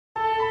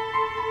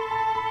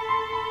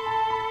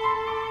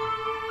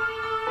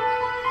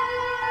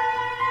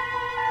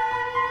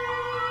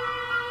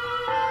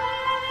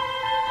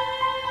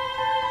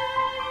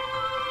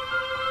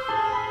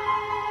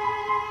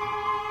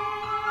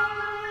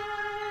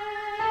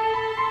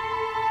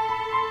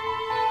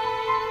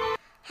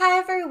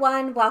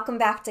everyone, welcome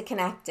back to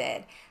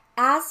Connected.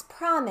 As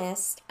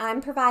promised, I'm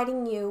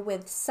providing you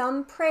with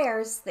some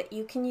prayers that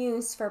you can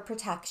use for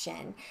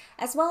protection,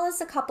 as well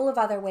as a couple of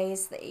other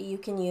ways that you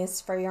can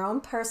use for your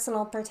own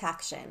personal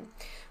protection.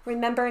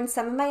 Remember in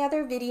some of my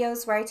other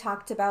videos where I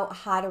talked about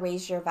how to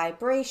raise your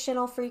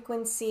vibrational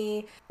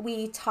frequency,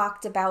 we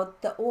talked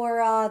about the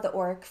aura, the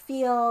auric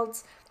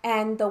field,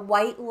 and the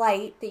white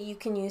light that you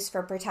can use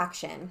for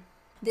protection.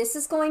 This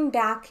is going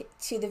back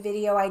to the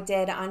video I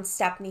did on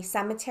Stepney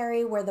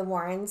Cemetery where the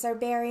Warrens are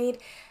buried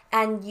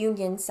and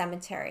Union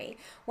Cemetery,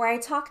 where I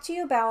talked to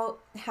you about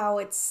how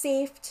it's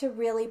safe to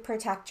really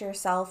protect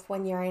yourself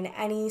when you're in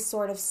any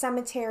sort of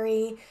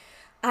cemetery.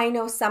 I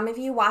know some of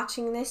you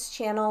watching this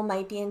channel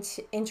might be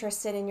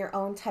interested in your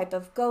own type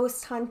of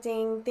ghost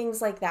hunting,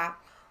 things like that.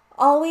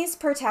 Always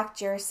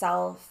protect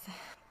yourself.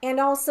 And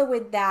also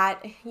with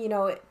that,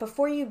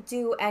 before you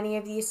do any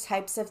of these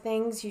types of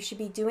things, you should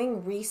be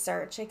doing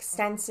research,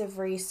 extensive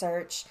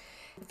research.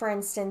 For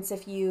instance,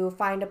 if you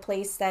find a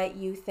place that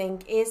you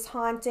think is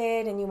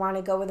haunted and you want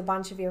to go with a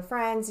bunch of your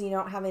friends and you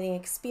don't have any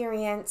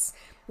experience,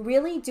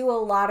 really do a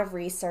lot of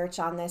research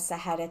on this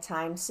ahead of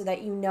time so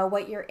that you know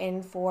what you're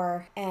in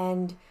for,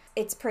 and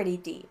it's pretty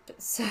deep.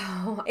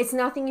 So it's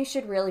nothing you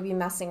should really be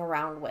messing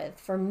around with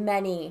for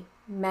many,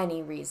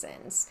 many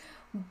reasons.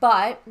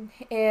 But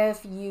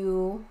if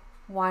you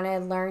want to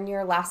learn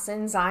your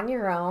lessons on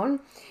your own,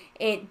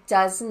 it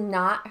does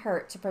not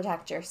hurt to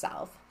protect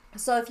yourself.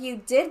 So if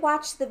you did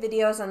watch the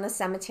videos on the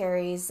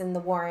cemeteries and the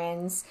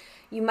Warrens,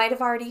 you might have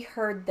already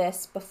heard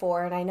this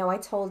before, and I know I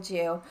told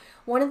you.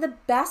 One of the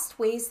best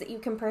ways that you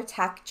can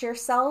protect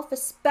yourself,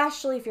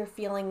 especially if you're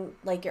feeling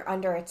like you're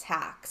under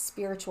attack,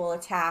 spiritual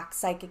attack,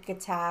 psychic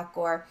attack,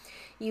 or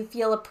you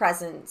feel a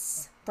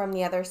presence from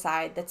the other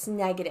side that's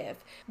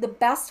negative. The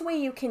best way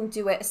you can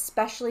do it,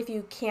 especially if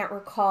you can't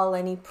recall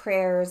any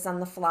prayers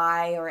on the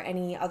fly or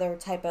any other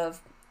type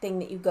of thing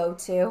that you go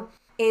to,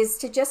 is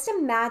to just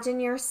imagine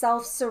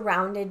yourself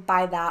surrounded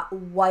by that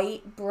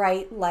white,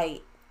 bright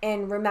light.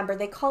 And remember,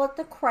 they call it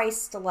the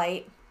Christ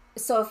light.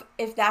 So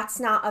if that's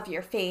not of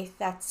your faith,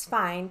 that's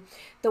fine.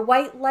 The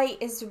white light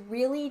is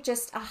really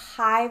just a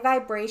high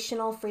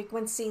vibrational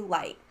frequency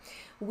light.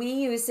 We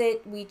use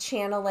it, we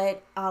channel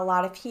it, a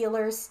lot of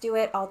healers do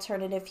it,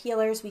 alternative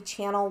healers. We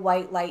channel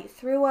white light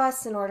through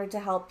us in order to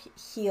help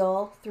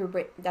heal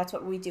through, that's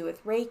what we do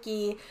with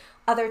Reiki,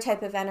 other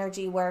type of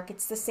energy work,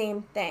 it's the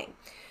same thing.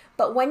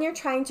 But when you're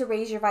trying to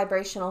raise your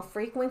vibrational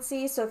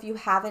frequency, so if you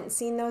haven't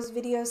seen those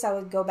videos, I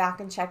would go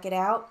back and check it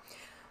out.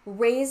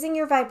 Raising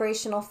your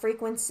vibrational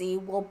frequency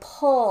will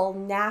pull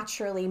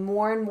naturally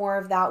more and more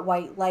of that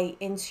white light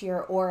into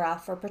your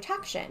aura for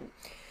protection.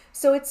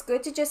 So it's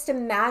good to just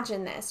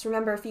imagine this.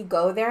 Remember, if you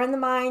go there in the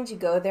mind, you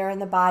go there in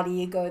the body,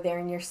 you go there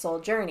in your soul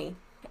journey.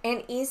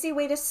 An easy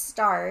way to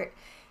start,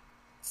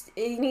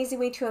 an easy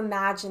way to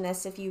imagine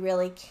this if you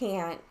really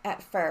can't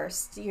at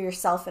first,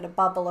 yourself in a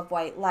bubble of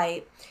white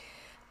light.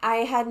 I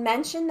had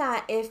mentioned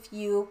that if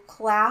you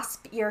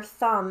clasp your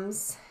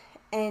thumbs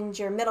and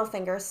your middle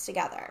fingers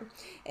together,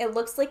 it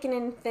looks like an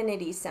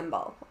infinity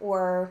symbol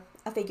or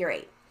a figure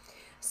 8.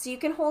 So you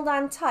can hold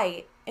on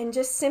tight and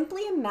just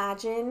simply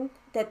imagine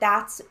that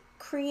that's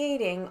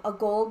creating a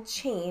gold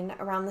chain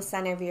around the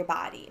center of your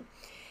body.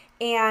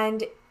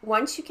 And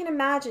once you can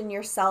imagine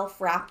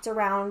yourself wrapped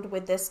around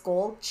with this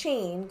gold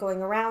chain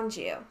going around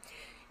you,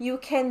 you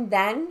can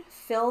then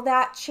fill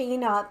that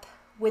chain up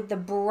with the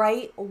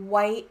bright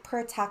white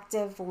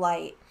protective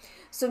light.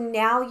 So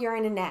now you're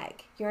in an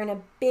egg. You're in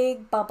a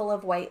big bubble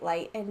of white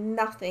light and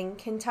nothing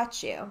can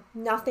touch you.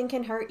 Nothing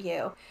can hurt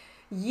you.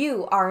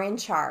 You are in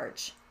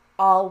charge.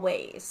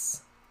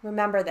 Always.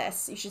 Remember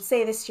this. You should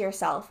say this to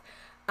yourself.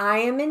 I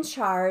am in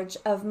charge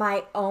of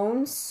my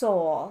own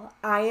soul.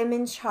 I am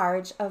in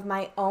charge of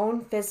my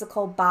own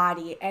physical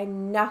body,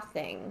 and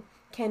nothing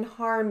can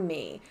harm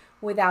me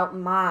without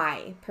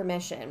my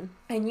permission.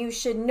 And you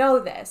should know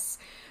this.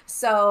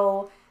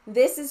 So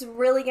this is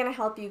really going to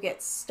help you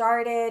get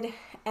started,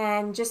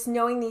 and just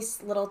knowing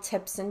these little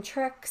tips and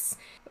tricks,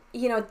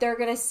 they're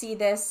going to see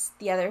this,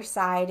 the other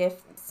side,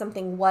 if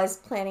something was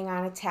planning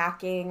on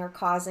attacking or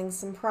causing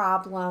some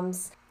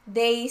problems.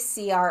 They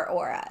see our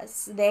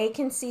auras. They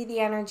can see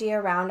the energy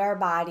around our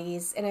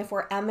bodies. And if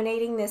we're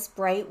emanating this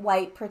bright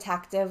white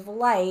protective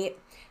light,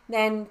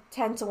 then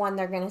 10 to 1,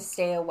 they're going to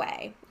stay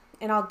away.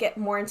 And I'll get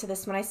more into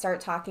this when I start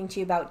talking to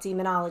you about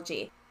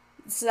demonology.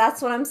 So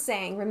that's what I'm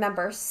saying.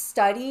 Remember,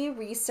 study,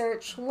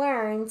 research,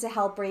 learn to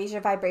help raise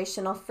your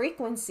vibrational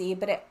frequency,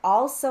 but it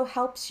also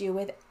helps you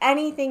with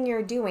anything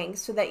you're doing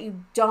so that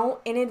you don't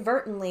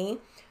inadvertently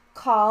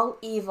call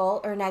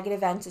evil or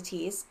negative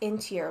entities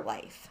into your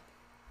life.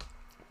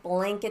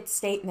 Blanket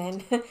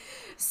statement.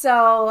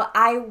 So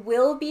I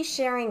will be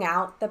sharing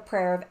out the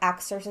prayer of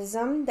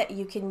exorcism that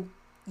you can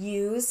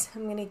use.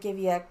 I'm going to give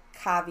you a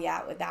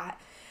caveat with that,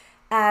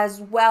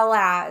 as well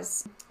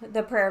as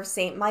the prayer of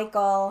St.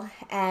 Michael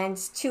and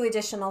 2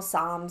 additional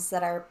psalms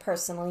that are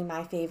personally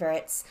my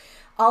favorites.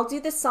 I'll do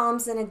the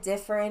psalms in a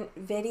different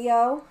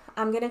video.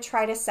 I'm going to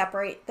try to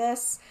separate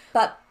this,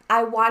 but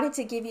I wanted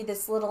to give you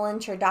this little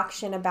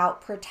introduction about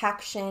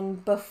protection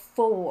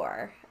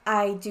before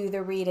I do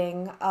the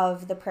reading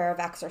of the prayer of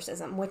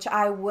exorcism, which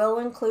I will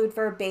include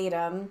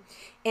verbatim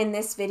in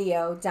this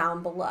video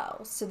down below.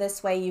 So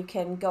this way you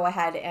can go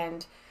ahead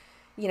and,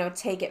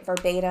 take it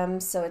verbatim,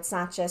 so it's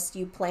not just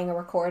you playing a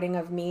recording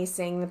of me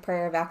saying the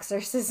prayer of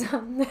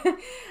exorcism.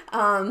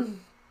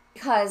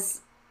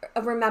 Because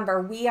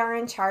remember, we are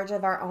in charge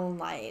of our own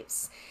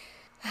lives.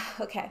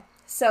 Okay.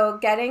 So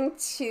getting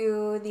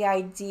to the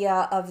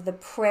idea of the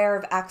prayer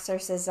of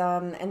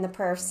exorcism and the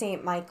prayer of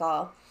Saint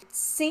Michael.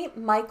 Saint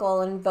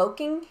Michael,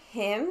 invoking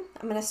him,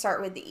 I'm going to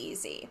start with the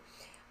easy.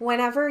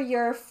 Whenever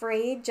you're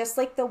afraid, just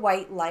like the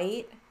white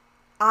light,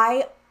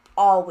 I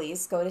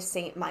always go to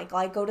Saint Michael.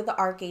 I go to the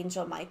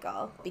Archangel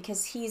Michael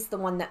because he's the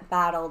one that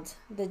battled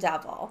the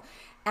devil.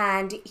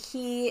 And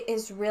he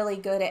is really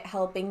good at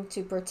helping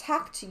to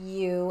protect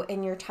you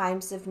in your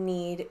times of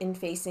need in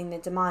facing the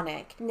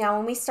demonic. Now,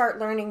 when we start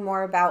learning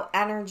more about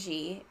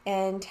energy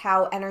and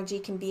how energy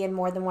can be in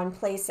more than one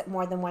place at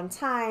more than one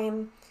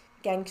time,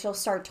 again, you'll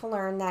start to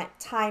learn that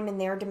time in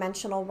their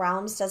dimensional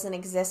realms doesn't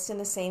exist in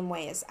the same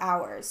way as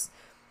ours.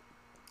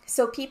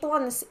 So people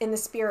in the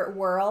spirit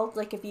world,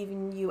 like if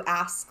even you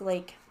ask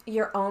like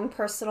your own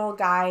personal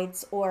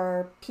guides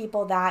or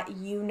people that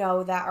you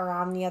know that are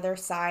on the other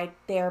side,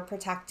 they're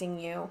protecting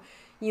you.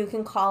 You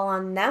can call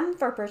on them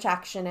for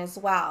protection as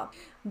well.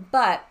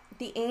 But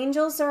the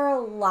angels are a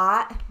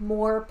lot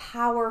more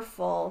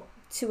powerful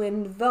to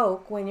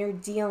invoke when you're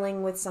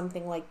dealing with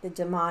something like the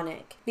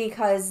demonic,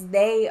 because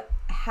they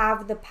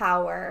have the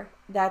power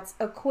that's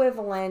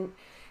equivalent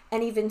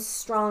and even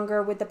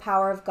stronger with the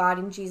power of God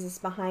and Jesus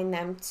behind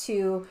them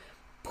to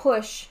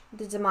push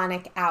the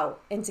demonic out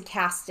and to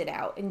cast it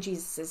out in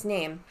Jesus'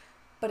 name.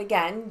 But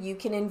again, you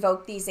can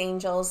invoke these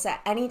angels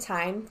at any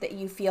time that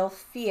you feel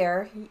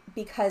fear,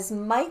 because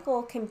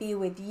Michael can be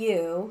with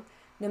you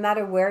no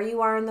matter where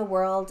you are in the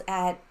world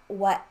at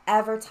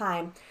whatever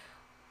time.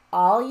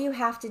 All you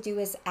have to do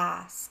is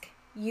ask.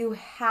 You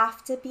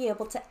have to be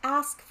able to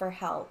ask for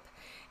help.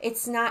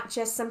 It's not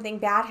just something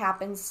bad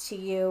happens to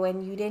you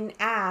and you didn't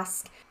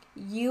ask.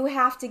 You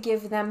have to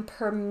give them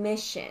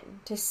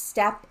permission to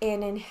step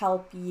in and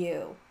help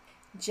you.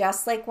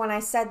 Just like when I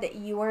said that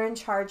you are in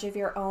charge of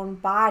your own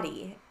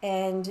body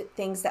and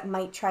things that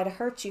might try to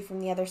hurt you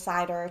from the other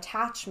side or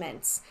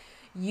attachments.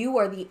 You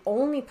are the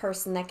only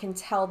person that can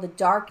tell the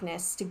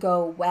darkness to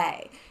go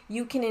away.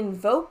 You can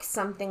invoke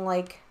something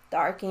like the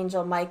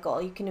Archangel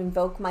Michael. You can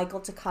invoke Michael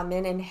to come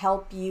in and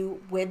help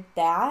you with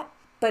that.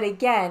 But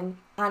again,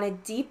 on a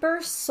deeper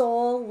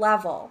soul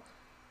level,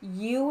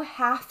 you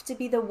have to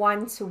be the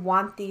one to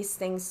want these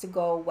things to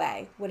go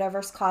away,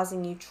 whatever's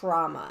causing you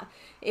trauma.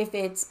 If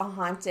it's a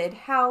haunted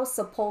house,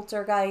 a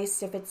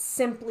poltergeist, if it's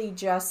simply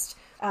just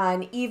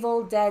an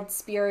evil dead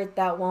spirit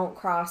that won't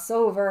cross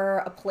over,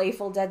 a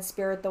playful dead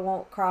spirit that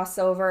won't cross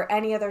over,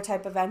 any other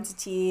type of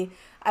entity.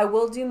 I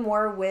will do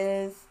more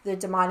with the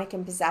demonic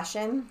and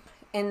possession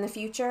in the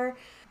future.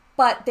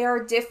 But there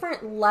are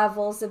different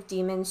levels of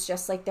demons,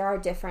 just like there are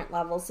different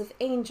levels of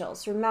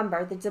angels.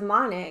 Remember, the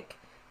demonic,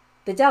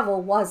 the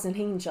devil was an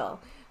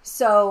angel.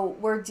 So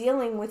we're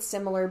dealing with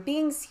similar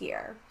beings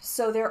here.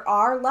 So there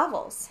are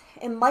levels.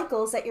 And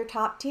Michael's at your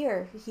top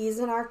tier. He's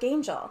an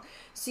archangel.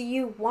 So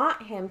you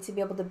want him to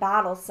be able to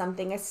battle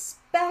something,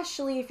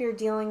 especially if you're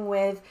dealing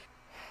with,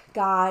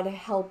 God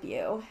help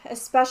you,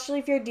 especially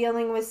if you're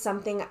dealing with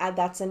something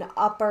that's an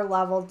upper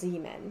level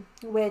demon,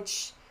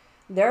 which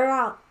they're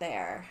out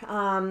there.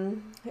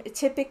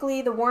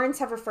 Typically, the Warrens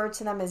have referred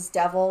to them as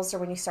devils, or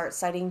when you start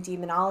studying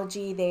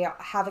demonology, they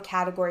have a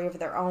category of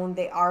their own.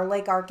 They are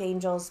like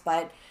archangels,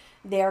 but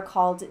they're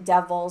called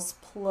devils,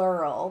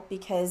 plural,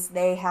 because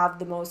they have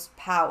the most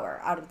power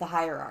out of the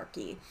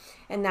hierarchy.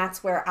 And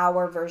that's where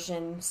our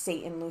version,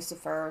 Satan,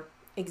 Lucifer,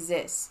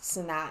 exists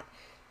in that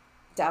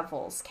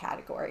devils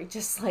category,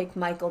 just like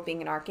Michael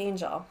being an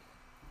archangel.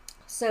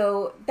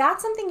 So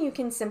that's something you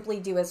can simply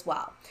do as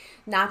well.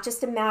 Not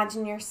just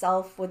imagine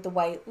yourself with the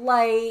white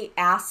light,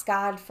 ask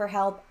God for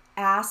help,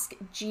 ask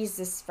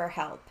Jesus for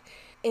help.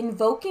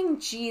 Invoking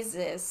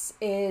Jesus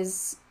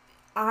is,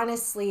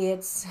 honestly,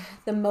 it's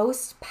the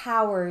most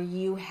power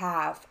you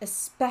have,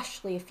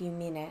 especially if you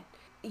mean it.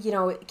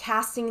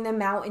 Casting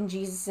them out in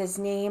Jesus'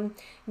 name.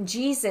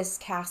 Jesus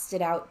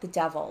casted out the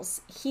devils.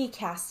 He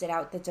casted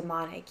out the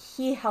demonic.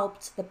 He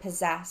helped the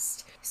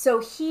possessed. So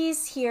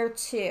he's here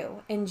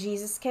too. And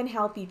Jesus can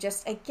help you.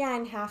 Just,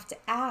 again, have to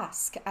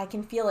ask. I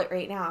can feel it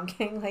right now. I'm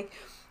getting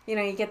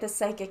you get the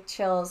psychic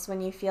chills when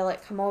you feel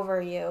it come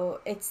over you.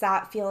 It's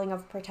that feeling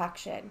of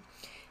protection.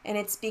 And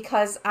it's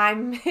because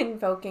I'm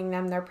invoking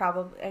them.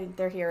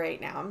 They're here right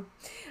now.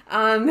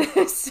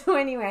 So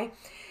anyway,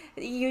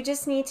 you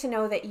just need to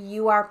know that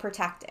you are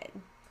protected.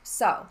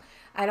 So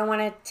I don't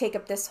want to take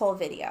up this whole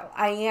video.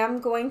 I am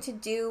going to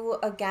do,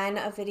 again,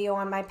 a video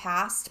on my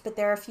past, but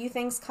there are a few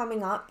things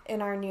coming up in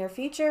our near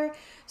future.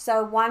 So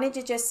I wanted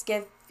to just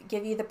give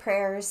you the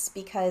prayers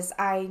because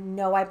I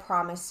know I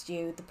promised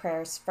you the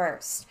prayers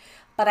first.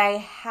 But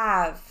I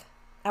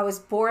was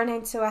born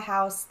into a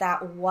house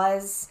that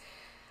was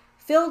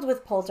filled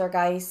with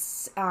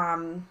poltergeists.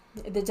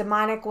 The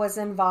demonic was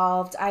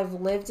involved. I've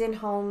lived in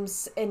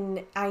homes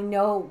and I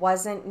know it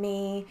wasn't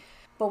me.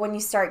 But when you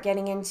start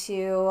getting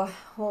into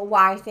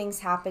why things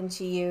happen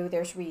to you,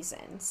 there's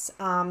reasons.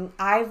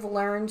 I've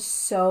learned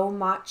so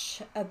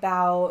much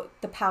about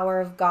the power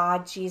of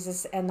God,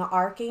 Jesus, and the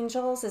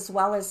archangels, as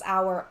well as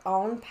our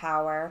own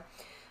power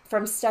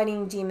from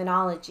studying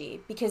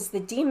demonology, because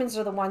the demons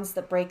are the ones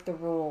that break the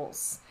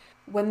rules.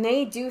 When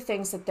they do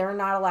things that they're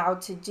not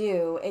allowed to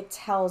do,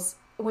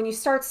 when you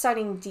start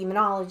studying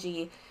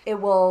demonology,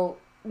 it will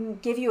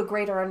give you a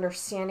greater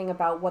understanding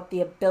about what the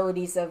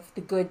abilities of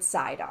the good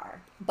side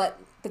are. But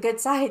the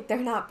good side, they're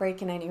not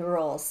breaking any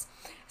rules.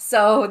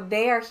 So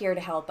they are here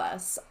to help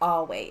us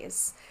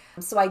always.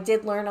 So I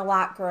did learn a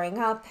lot growing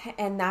up,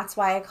 and that's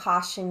why I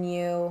caution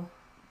you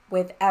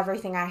with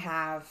everything I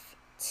have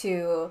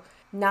to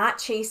not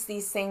chase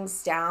these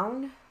things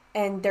down.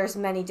 And there's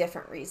many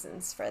different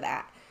reasons for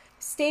that.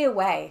 Stay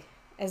away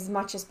as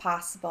much as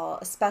possible,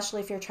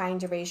 especially if you're trying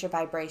to raise your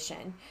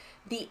vibration.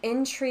 The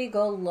intrigue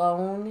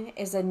alone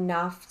is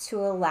enough to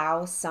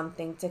allow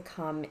something to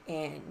come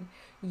in.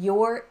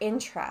 Your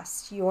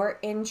interest, your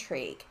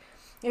intrigue.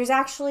 There's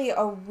actually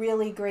a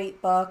really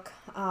great book.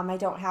 I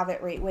don't have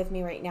it right with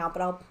me right now,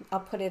 but I'll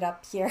put it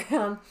up here.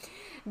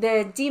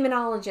 The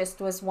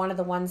Demonologist was one of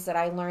the ones that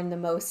I learned the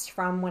most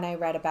from when I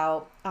read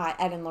about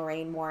Ed and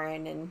Lorraine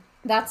Warren, and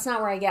that's not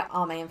where I get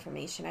all my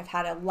information. I've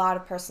had a lot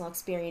of personal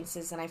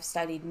experiences and I've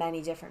studied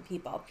many different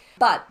people.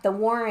 But the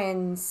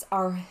Warrens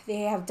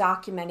they have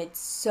documented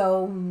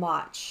so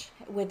much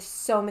with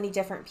so many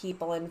different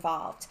people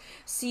involved.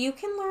 So you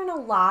can learn a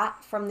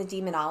lot from the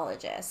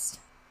Demonologist.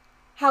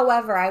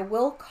 However, I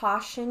will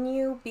caution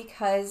you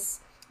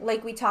because,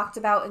 like we talked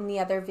about in the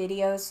other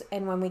videos,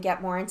 and when we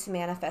get more into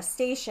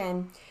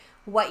manifestation,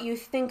 what you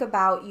think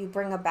about, you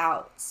bring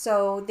about.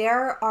 So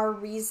there are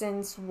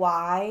reasons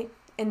why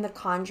in the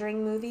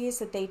Conjuring movies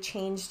that they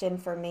changed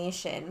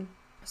information.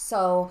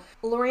 So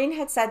Lorraine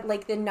had said,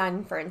 like the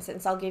nun, for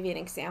instance, I'll give you an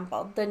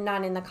example. The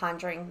nun in the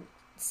Conjuring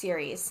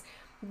series.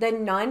 The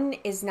nun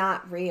is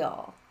not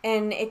real.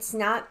 And it's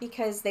not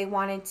because they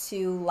wanted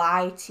to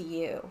lie to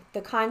you.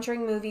 The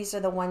Conjuring movies are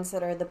the ones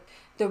that are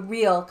the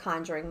real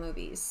Conjuring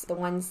movies. The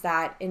ones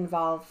that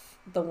involve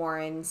the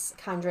Warrens,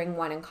 Conjuring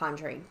 1 and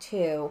Conjuring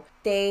 2.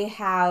 They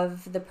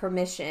have the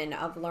permission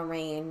of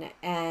Lorraine,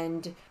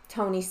 and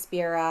Tony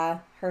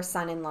Spira, her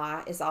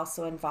son-in-law, is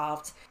also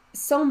involved.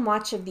 So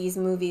much of these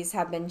movies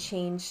have been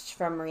changed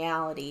from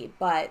reality,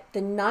 but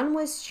The Nun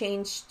was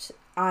changed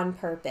on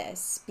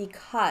purpose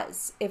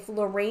because if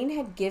Lorraine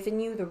had given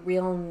you the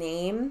real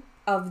name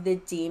of the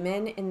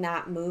demon in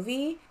that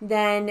movie,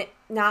 then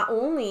not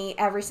only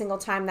every single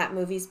time that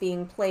movie's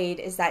being played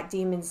is that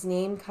demon's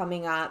name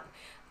coming up,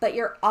 but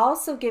you're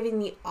also giving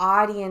the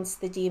audience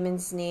the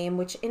demon's name,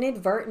 which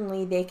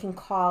inadvertently they can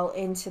call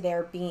into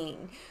their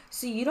being.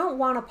 So you don't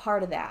want a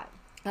part of that.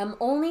 I'm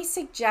only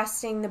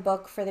suggesting the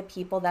book for the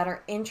people that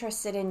are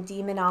interested in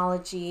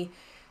demonology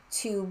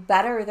to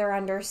better their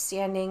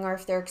understanding, or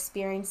if they're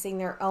experiencing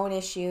their own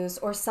issues,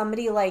 or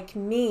somebody like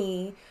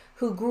me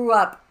who grew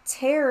up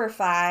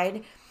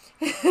terrified.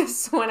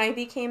 So when I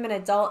became an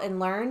adult and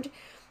learned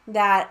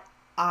that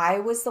I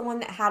was the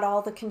one that had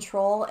all the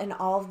control and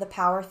all of the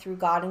power through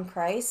God and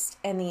Christ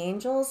and the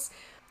angels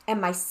and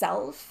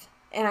myself,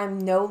 and I'm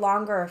no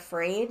longer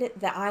afraid,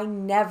 that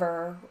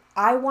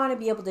I want to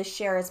be able to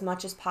share as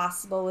much as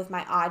possible with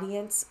my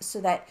audience so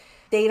that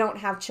they don't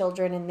have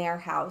children in their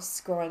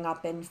house growing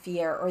up in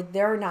fear, or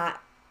they're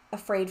not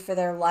afraid for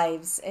their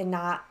lives and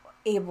not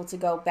able to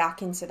go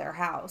back into their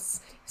house.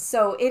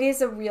 So it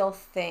is a real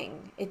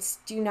thing. It's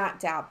do not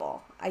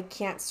dabble. I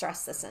can't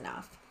stress this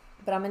enough.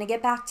 But I'm going to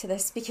get back to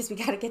this because we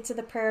got to get to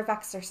the prayer of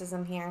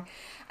exorcism here.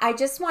 I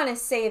just want to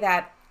say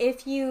that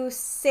if you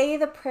say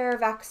the prayer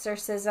of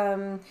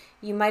exorcism,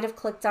 you might have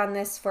clicked on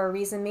this for a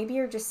reason. Maybe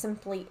you're just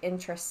simply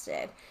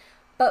interested.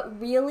 But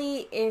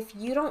really, if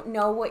you don't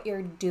know what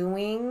you're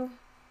doing,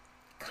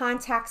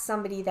 contact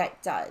somebody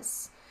that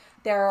does.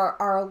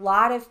 There are a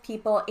lot of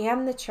people,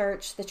 and the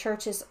church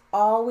is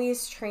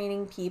always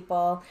training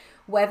people.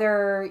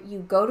 Whether you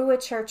go to a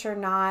church or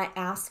not,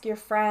 ask your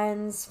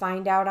friends,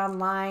 find out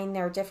online.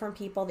 There are different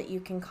people that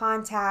you can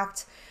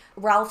contact.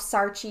 Ralph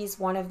Sarchi is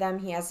one of them.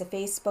 He has a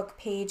Facebook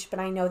page, but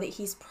I know that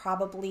he's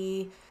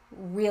probably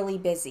really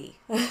busy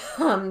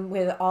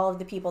with all of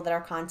the people that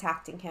are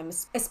contacting him,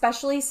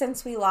 especially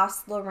since we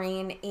lost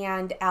Lorraine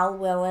and Al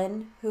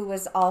Willen, who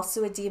was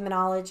also a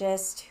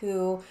demonologist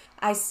who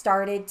I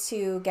started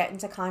to get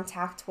into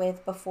contact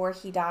with before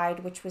he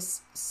died, which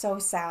was so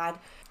sad.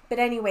 But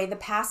anyway, the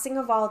passing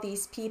of all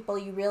these people,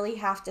 you really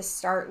have to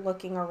start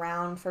looking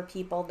around for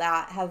people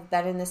that have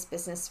been in this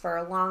business for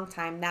a long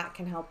time that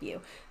can help you.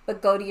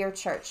 But go to your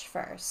church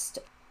first.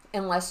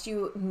 Unless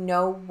you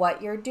know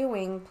what you're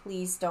doing,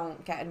 please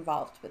don't get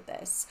involved with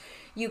this.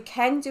 You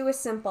can do a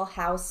simple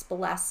house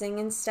blessing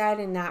instead.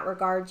 In that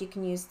regard, you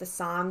can use the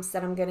Psalms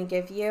that I'm going to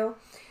give you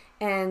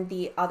and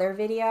the other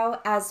video,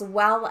 as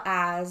well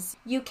as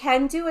you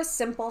can do a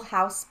simple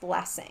house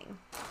blessing.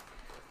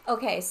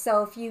 Okay,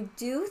 so if you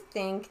do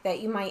think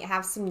that you might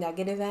have some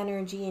negative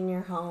energy in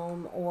your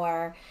home,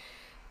 or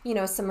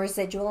some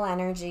residual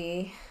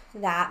energy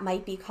that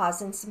might be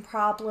causing some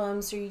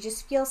problems, or you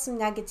just feel some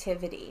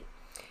negativity,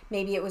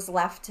 maybe it was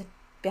left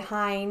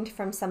behind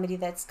from somebody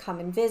that's come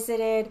and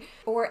visited,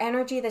 or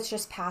energy that's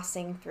just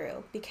passing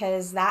through,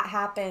 because that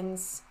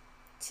happens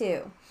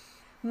too.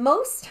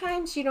 Most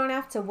times you don't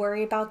have to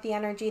worry about the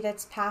energy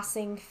that's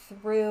passing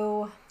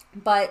through,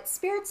 but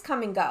spirits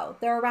come and go.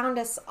 They're around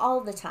us all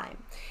the time.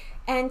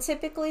 And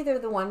typically they're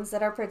the ones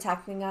that are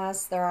protecting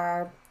us. There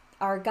are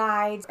our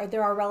guides, or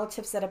there are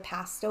relatives that have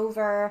passed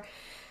over.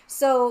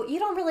 So you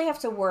don't really have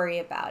to worry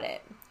about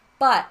it.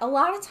 But a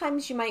lot of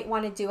times you might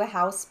want to do a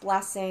house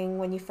blessing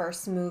when you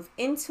first move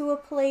into a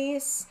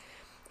place.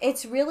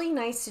 It's really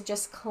nice to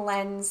just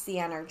cleanse the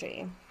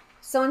energy.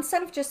 So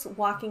instead of just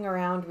walking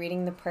around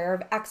reading the prayer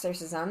of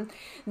exorcism,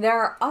 there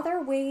are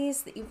other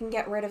ways that you can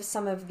get rid of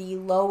some of the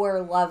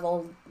lower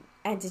level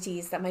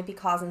entities that might be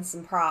causing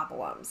some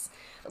problems.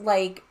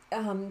 Like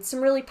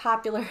some really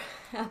popular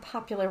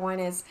one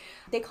is,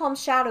 they call them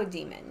shadow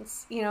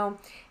demons.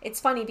 It's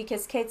funny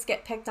because kids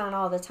get picked on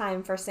all the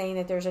time for saying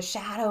that there's a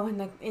shadow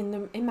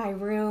in my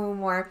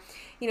room, or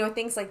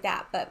things like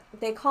that. But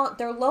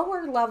they're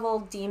lower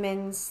level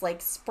demons,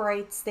 like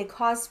sprites. They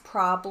cause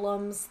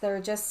problems.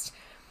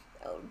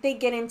 They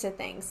get into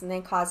things and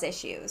they cause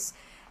issues.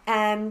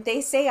 And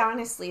they say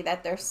honestly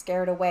that they're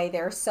scared away.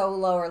 They're so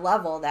lower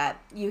level that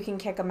you can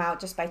kick them out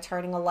just by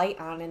turning a light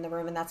on in the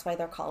room, and that's why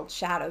they're called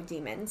shadow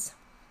demons.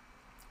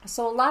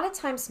 So a lot of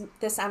times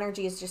this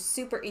energy is just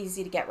super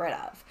easy to get rid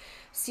of.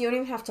 So you don't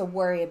even have to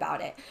worry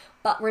about it.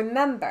 But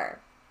remember,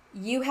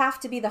 you have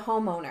to be the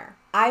homeowner.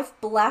 I've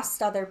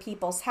blessed other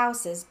people's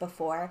houses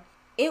before.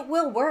 It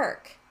will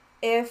work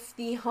if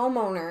the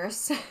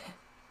homeowners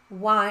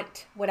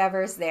want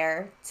whatever's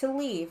there to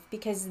leave,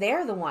 because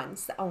they're the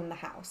ones that own the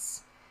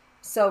house.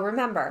 So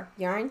remember,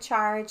 you're in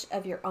charge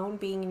of your own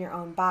being and your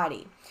own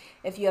body.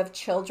 If you have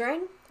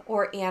children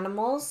or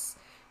animals,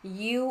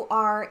 you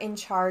are in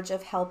charge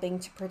of helping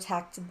to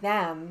protect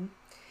them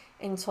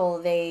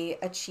until they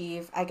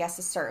achieve, I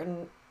guess,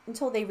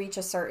 until they reach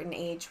a certain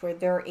age where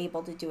they're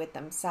able to do it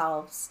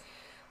themselves.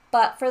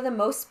 But for the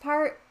most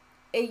part,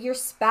 your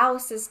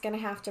spouse is going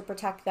to have to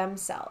protect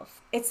themselves.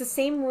 It's the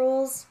same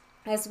rules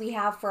as we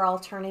have for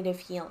alternative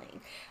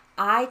healing.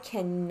 I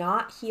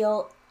cannot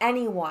heal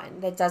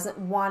anyone that doesn't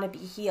want to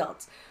be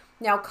healed.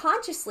 Now,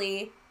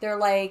 consciously, they're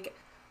like,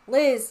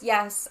 Liz,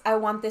 yes, I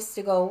want this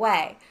to go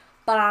away.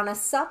 But on a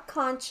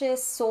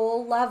subconscious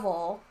soul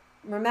level,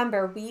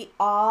 remember, we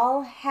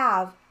all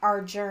have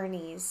our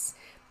journeys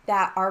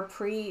that are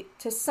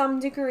to some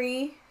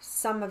degree,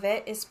 some of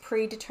it is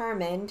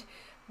predetermined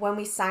when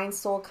we sign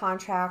soul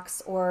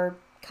contracts or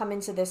come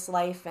into this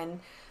life.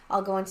 And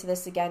I'll go into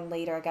this again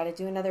later. I got to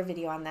do another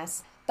video on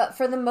this. But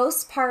for the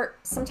most part,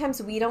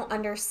 sometimes we don't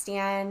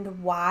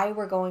understand why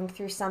we're going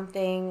through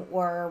something,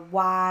 or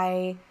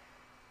why,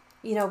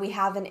 we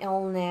have an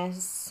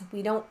illness.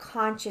 We don't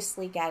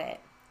consciously get it.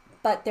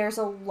 But there's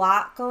a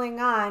lot going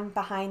on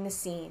behind the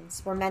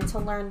scenes. We're meant to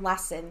learn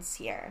lessons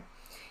here.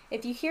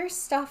 If you hear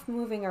stuff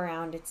moving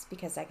around, it's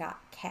because I got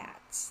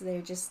cats.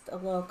 They're just a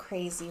little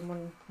crazy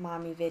when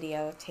mommy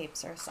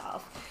videotapes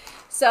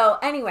herself. So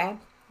anyway,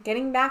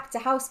 getting back to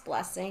house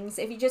blessings,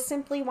 if you just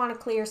simply want to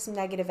clear some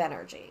negative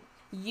energy,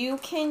 you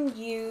can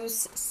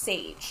use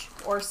sage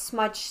or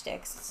smudge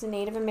sticks. It's a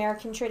Native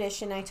American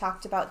tradition. I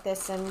talked about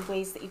this in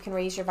ways that you can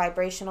raise your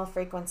vibrational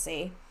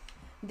frequency.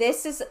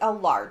 This is a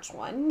large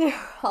one. They're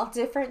all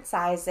different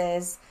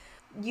sizes.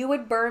 You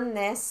would burn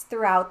this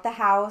throughout the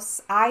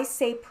house. I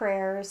say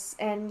prayers,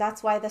 and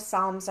that's why the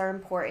Psalms are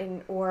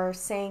important, or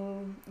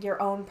saying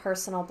your own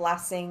personal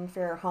blessing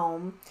for your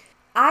home.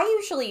 I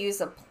usually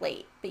use a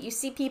plate, but you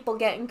see people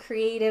getting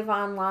creative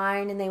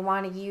online and they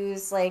want to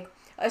use like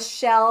a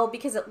shell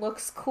because it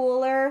looks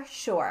cooler.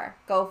 Sure,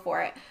 go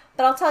for it.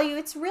 But I'll tell you,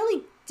 it's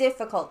really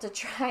difficult to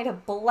try to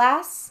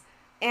bless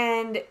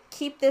and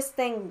keep this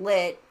thing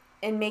lit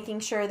and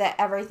making sure that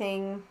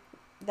everything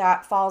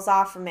that falls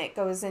off from it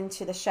goes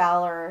into the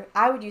shell. Or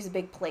I would use a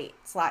big plate.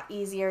 It's a lot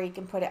easier. You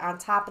can put it on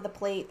top of the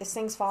plate. This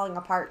thing's falling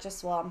apart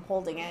just while I'm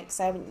holding it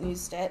because I haven't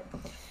used it. I'm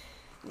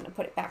going to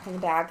put it back in the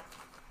bag.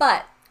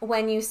 But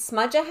when you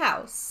smudge a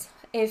house,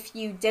 if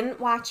you didn't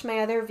watch my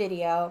other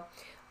video,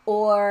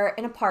 or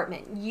an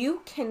apartment,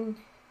 you can,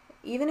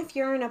 even if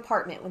you're in an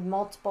apartment with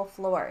multiple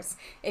floors,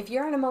 if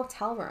you're in a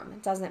motel room,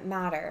 it doesn't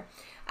matter.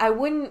 I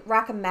wouldn't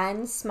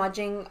recommend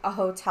smudging a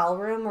hotel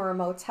room or a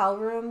motel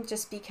room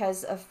just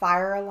because of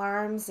fire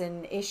alarms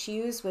and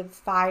issues with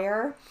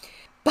fire.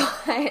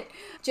 But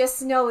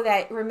just know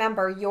that,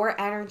 remember, your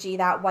energy,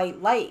 that white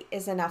light,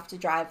 is enough to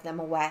drive them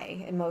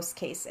away in most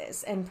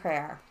cases in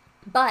prayer.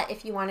 But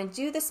if you want to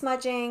do the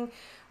smudging,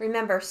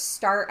 remember,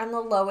 start on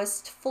the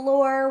lowest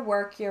floor,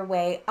 work your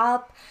way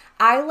up.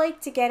 I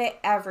like to get it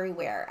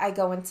everywhere. I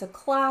go into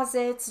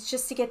closets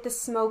just to get the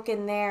smoke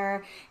in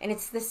there, and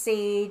it's the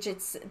sage.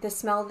 It's the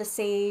smell of the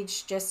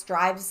sage just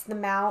drives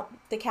them out.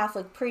 The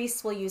Catholic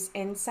priests will use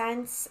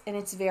incense, and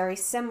it's very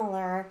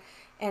similar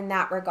in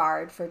that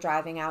regard for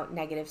driving out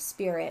negative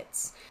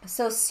spirits.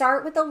 So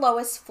start with the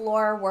lowest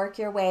floor, work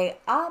your way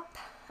up.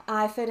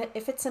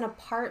 If it's an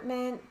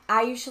apartment,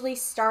 I usually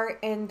start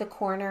in the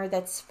corner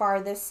that's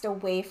farthest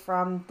away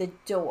from the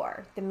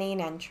door, the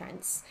main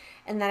entrance,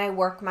 and then I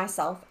work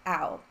myself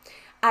out.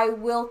 I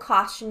will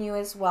caution you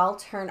as well,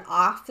 turn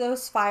off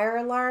those fire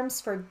alarms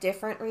for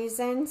different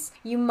reasons.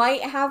 You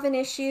might have an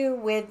issue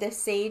with the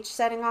sage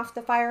setting off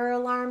the fire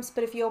alarms,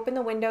 but if you open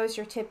the windows,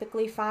 you're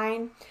typically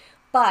fine.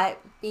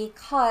 But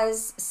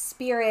because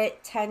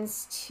spirit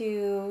tends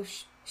to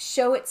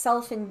show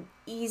itself in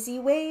easy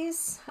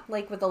ways,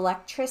 like with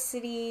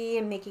electricity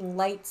and making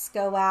lights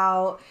go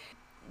out,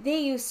 they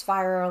use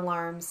fire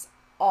alarms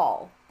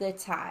all the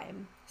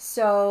time.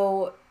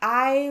 So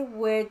I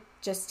would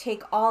just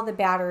take all the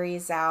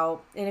batteries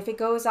out, and if it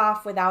goes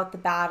off without the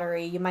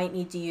battery, you might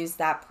need to use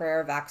that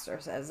prayer of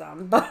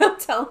exorcism. But I'm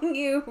telling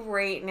you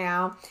right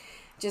now,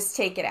 just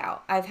take it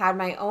out. I've had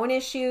my own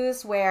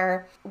issues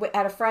where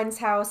at a friend's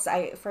house,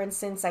 for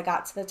instance, I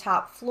got to the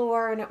top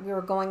floor and we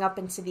were going up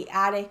into the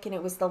attic, and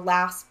it was the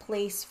last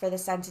place for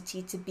this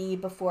entity to be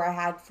before I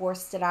had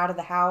forced it out of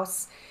the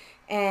house.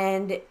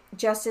 And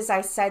just as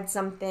I said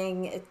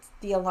something,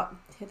 the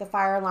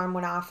fire alarm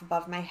went off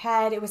above my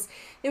head. It was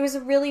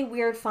a really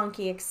weird,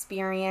 funky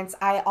experience.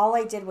 All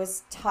I did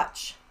was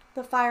touch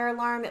the fire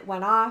alarm. It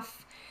went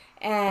off,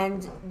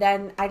 and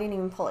then I didn't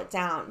even pull it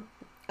down.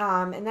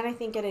 And then I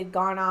think it had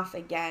gone off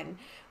again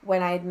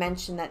when I had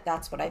mentioned that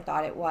that's what I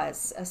thought it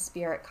was, a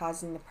spirit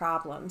causing the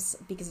problems,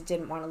 because it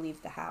didn't want to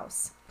leave the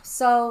house.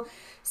 So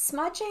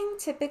smudging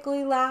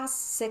typically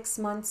lasts 6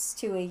 months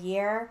to a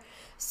year.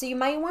 So you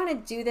might want to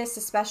do this,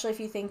 especially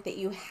if you think that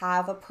you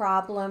have a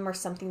problem or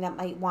something that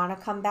might want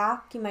to come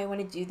back. You might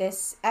want to do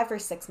this every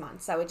 6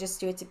 months. I would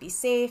just do it to be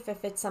safe.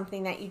 If it's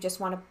something that you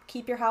just want to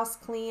keep your house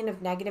clean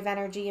of negative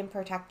energy and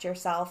protect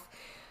yourself,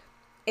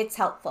 it's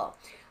helpful.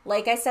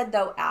 Like I said,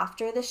 though,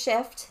 after the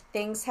shift,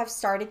 things have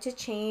started to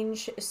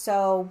change,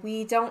 so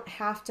we don't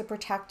have to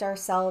protect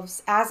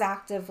ourselves as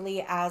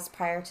actively as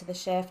prior to the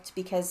shift,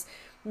 because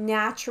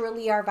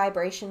naturally our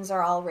vibrations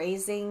are all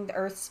raising. The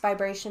Earth's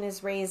vibration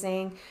is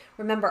raising.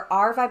 Remember,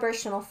 our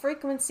vibrational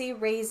frequency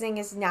raising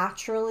is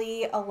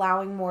naturally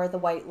allowing more of the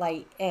white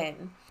light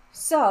in.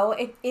 So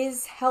it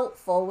is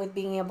helpful with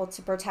being able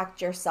to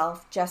protect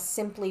yourself just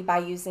simply by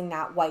using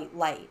that white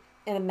light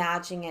and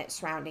imagining it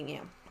surrounding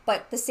you.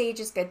 But the sage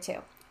is good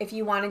too. If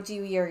you want to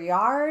do your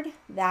yard,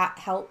 that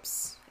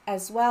helps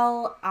as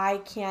well. I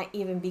can't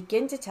even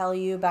begin to tell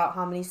you about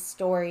how many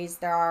stories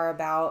there are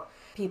about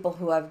people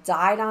who have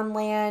died on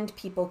land,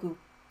 people who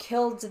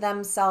killed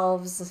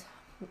themselves.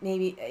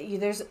 Maybe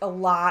there's a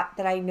lot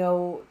that I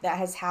know that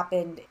has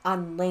happened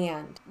on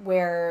land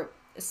where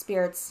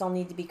spirits still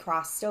need to be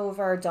crossed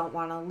over, don't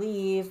want to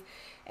leave,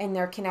 and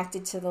they're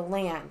connected to the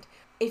land.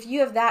 If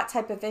you have that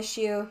type of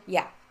issue,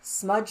 yeah,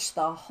 smudge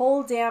the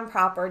whole damn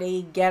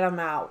property, get them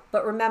out.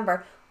 But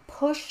remember,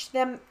 push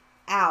them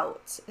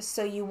out.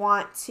 So you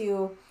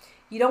don't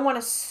want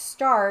to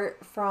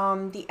start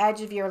from the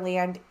edge of your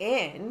land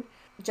in,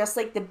 just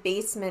like the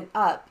basement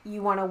up.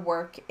 You want to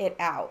work it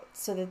out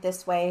so that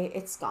this way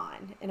it's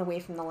gone and away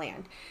from the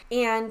land.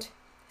 And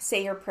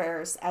say your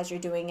prayers as you're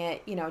doing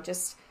it.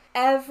 Just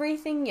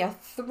everything you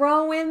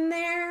throw in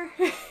there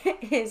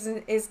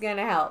is going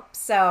to help.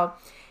 So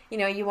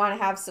you want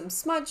to have some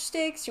smudge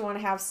sticks, you want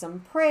to have some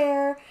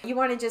prayer, you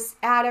want to just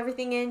add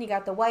everything in. You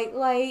got the white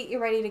light,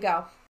 you're ready to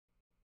go.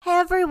 Hey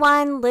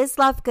everyone, Liz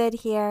Lovegood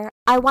here.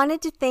 I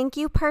wanted to thank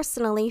you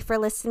personally for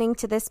listening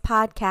to this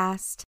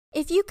podcast.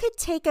 If you could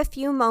take a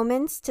few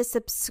moments to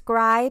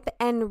subscribe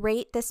and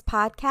rate this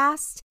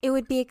podcast, it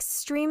would be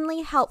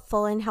extremely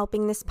helpful in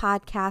helping this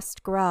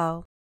podcast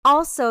grow.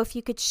 Also, if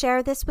you could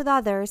share this with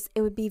others,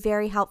 it would be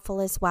very helpful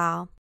as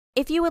well.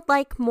 If you would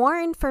like more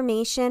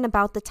information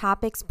about the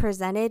topics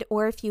presented,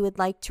 or if you would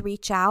like to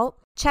reach out,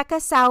 check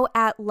us out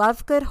at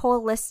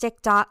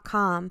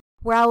lovegoodholistic.com,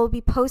 where I will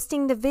be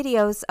posting the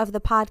videos of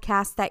the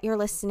podcast that you're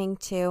listening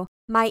to.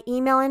 My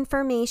email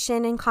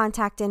information and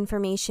contact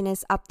information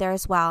is up there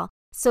as well.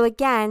 So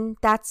again,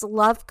 that's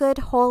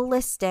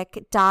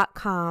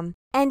lovegoodholistic.com.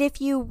 And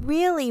if you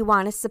really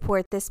want to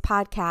support this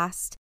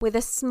podcast with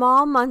a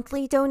small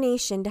monthly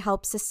donation to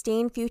help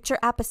sustain future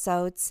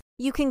episodes,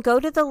 you can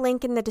go to the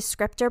link in the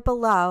descriptor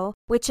below,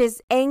 which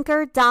is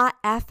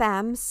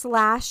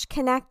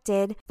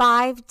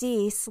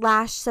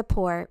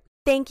anchor.fm/connected5d/support.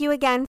 Thank you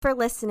again for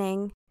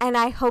listening, and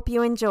I hope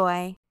you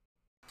enjoy.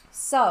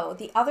 So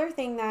the other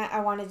thing that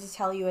I wanted to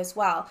tell you as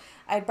well,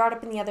 I brought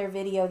up in the other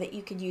video that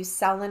you could use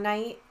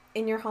selenite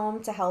in your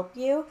home to help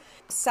you.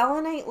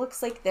 Selenite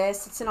looks like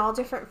this. It's in all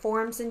different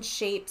forms and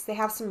shapes. They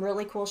have some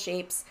really cool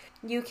shapes.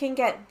 You can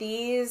get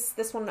these.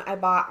 This one I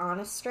bought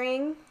on a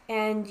string,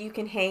 and you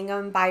can hang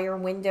them by your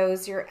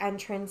windows, your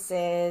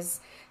entrances.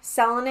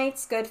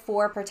 Selenite's good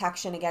for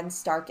protection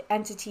against dark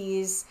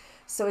entities,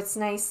 so it's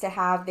nice to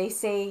have. They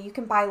say you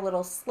can buy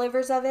little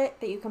slivers of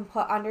it that you can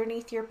put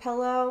underneath your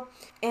pillow,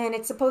 and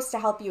it's supposed to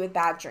help you with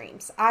bad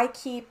dreams. I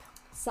keep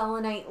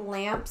selenite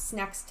lamps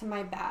next to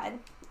my bed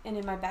and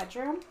in my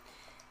bedroom,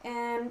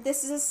 And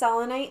this is a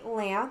selenite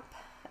lamp.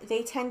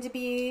 They tend to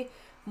be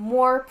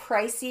more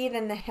pricey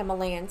than the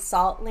Himalayan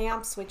salt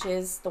lamps, which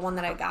is the one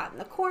that I got in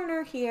the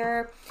corner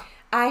here.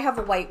 I have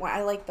a white one.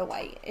 I like the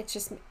white. It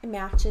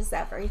matches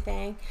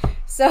everything.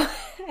 So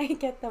I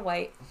get the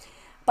white.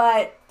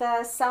 But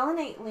the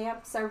selenite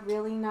lamps are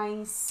really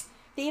nice.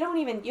 You don't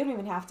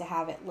even have to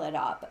have it lit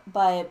up,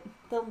 but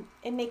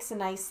it makes a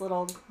nice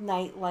little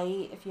night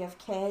light if you have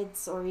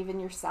kids or even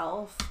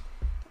yourself.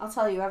 I'll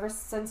tell you, ever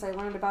since I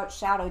learned about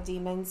shadow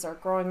demons or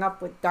growing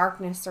up with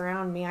darkness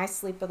around me, I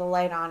sleep with a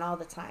light on all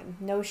the time.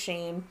 No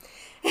shame.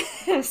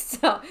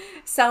 So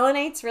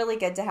selenite's really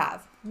good to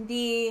have.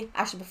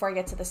 Actually, before I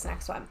get to this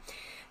next one,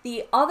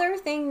 the other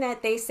thing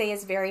that they say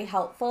is very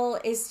helpful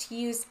is to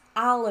use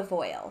olive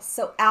oil.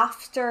 So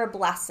after a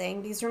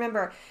blessing, because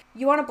remember,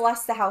 you want to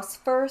bless the house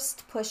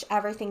first, push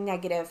everything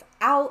negative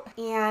out,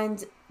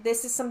 and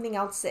this is something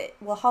else that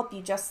will help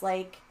you, just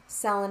like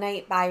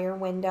selenite by your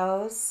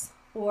windows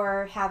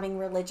or having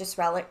religious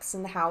relics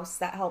in the house.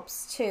 That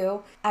helps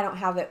too. I don't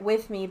have it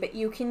with me, but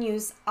you can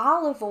use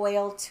olive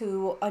oil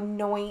to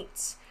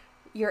anoint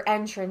your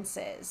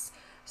entrances.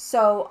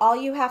 So all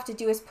you have to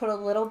do is put a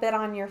little bit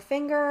on your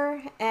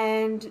finger,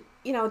 and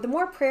the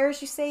more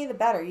prayers you say, the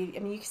better. You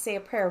can say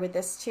a prayer with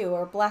this too,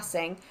 or a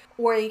blessing,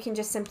 or you can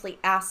just simply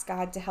ask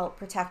God to help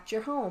protect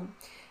your home.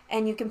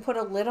 And you can put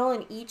a little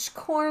in each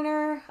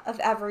corner of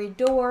every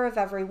door, of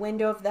every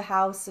window of the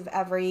house, of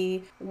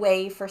every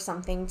way for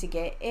something to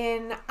get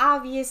in.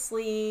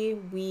 Obviously,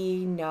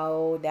 we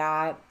know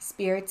that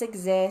spirits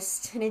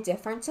exist in a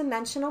different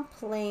dimensional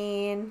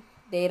plane.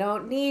 They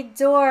don't need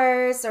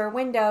doors or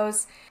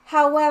windows.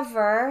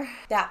 However,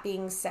 that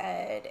being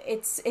said,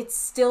 it's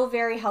still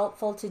very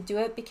helpful to do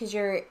it, because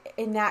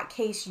in that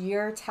case,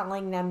 you're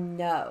telling them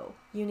no.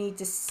 You need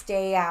to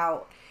stay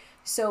out.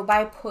 So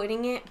by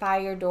putting it by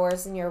your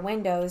doors and your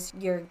windows,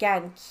 you're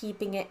again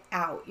keeping it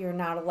out. You're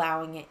not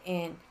allowing it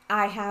in.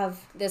 I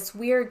have this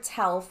weird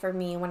tell for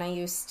me when I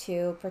used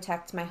to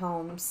protect my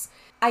homes.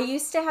 I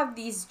used to have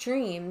these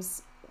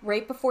dreams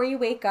right before you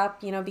wake up,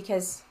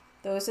 because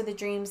those are the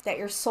dreams that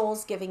your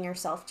soul's giving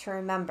yourself to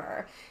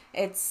remember.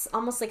 It's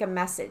almost like a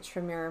message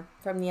from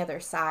the other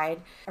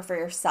side, or for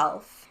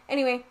yourself.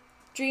 Anyway,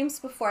 dreams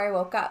before I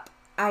woke up.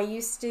 I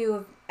used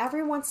to,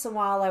 every once in a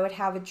while, I would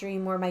have a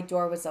dream where my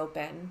door was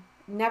open.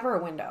 Never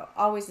a window,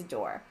 always a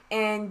door.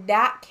 In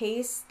that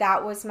case,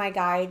 that was my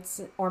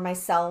guides, or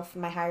myself,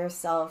 my higher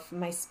self,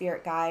 my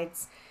spirit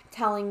guides,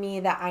 telling me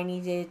that I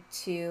needed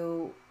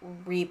to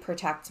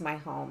re-protect my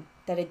home,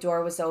 that a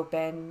door was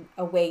open,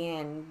 a way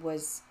in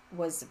was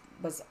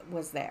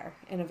there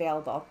and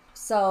available.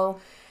 So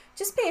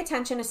just pay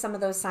attention to some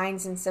of those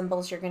signs and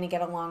symbols you're going to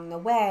get along the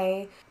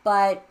way,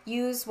 but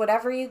use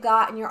whatever you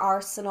got in your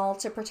arsenal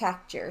to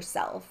protect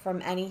yourself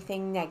from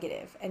anything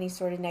negative, any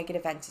sort of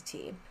negative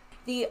entity.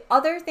 The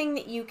other thing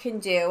that you can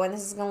do, and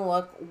this is going to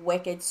look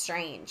wicked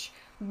strange,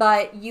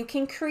 but you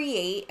can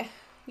create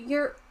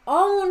your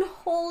own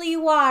holy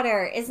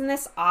water. Isn't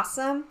this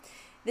awesome?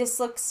 This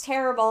looks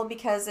terrible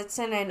because it's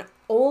in an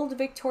old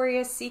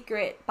Victoria's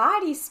Secret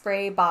body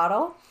spray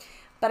bottle.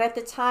 But at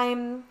the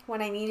time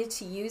when I needed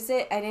to use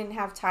it, I didn't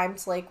have time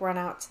to run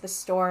out to the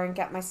store and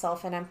get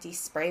myself an empty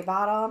spray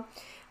bottle.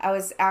 I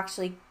was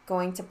actually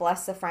going to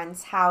bless a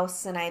friend's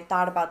house, and I had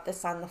thought about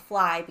this on the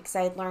fly because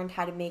I had learned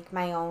how to make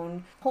my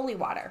own holy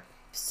water.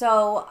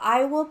 So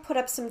I will put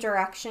up some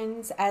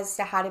directions as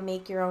to how to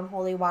make your own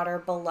holy water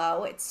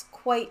below. It's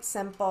quite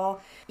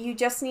simple. You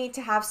just need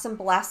to have some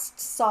blessed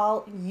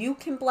salt. You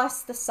can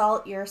bless the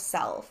salt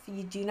yourself.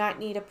 You do not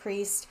need a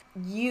priest.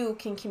 You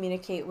can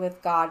communicate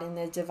with God and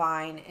the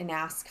divine and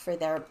ask for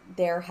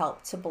their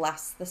help to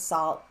bless the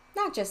salt.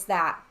 Not just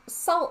that,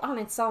 salt on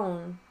its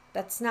own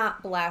that's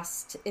not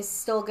blessed is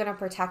still going to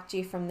protect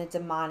you from the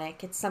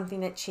demonic. It's something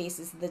that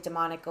chases the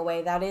demonic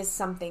away. That is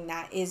something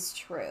that is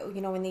true.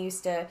 When they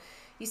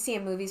you see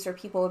in movies where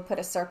people would put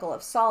a circle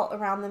of salt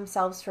around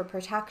themselves for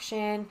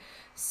protection.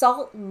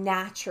 Salt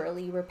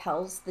naturally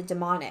repels the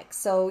demonic.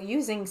 So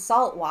using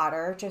salt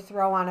water to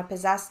throw on a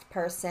possessed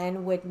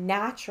person would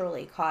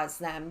naturally cause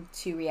them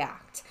to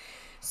react.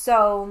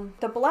 So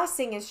the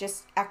blessing is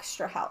just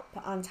extra help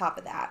on top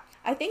of that.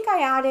 I think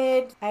I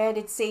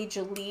added sage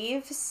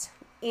leaves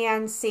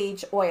and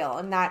sage oil,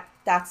 and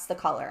that's the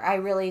color. I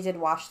really did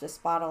wash this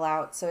bottle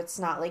out, so it's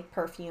not like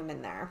perfume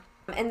in there.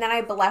 And then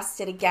I blessed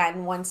it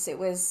again once it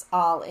was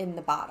all in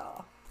the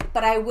bottle.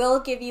 But I will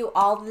give you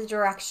all the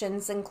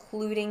directions,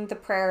 including the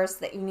prayers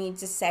that you need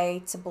to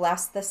say to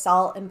bless the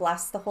salt and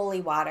bless the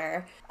holy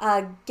water.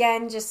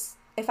 Again, just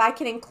if I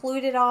can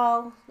include it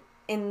all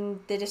in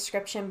the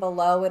description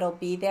below, it'll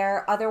be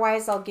there.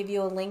 Otherwise, I'll give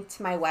you a link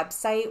to my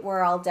website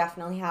where I'll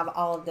definitely have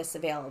all of this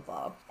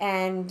available.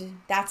 And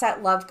that's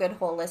at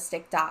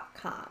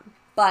lovegoodholistic.com.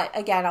 But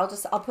again, I'll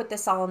put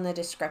this all in the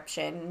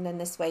description, and then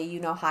this way you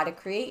know how to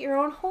create your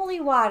own holy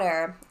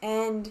water.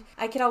 And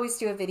I could always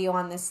do a video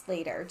on this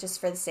later,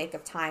 just for the sake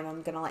of time.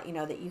 I'm going to let you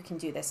know that you can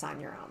do this on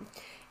your own.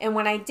 And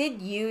when I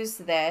did use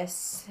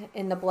this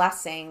in the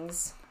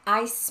blessings,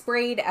 I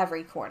sprayed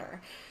every corner.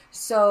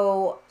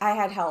 So I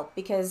had help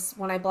because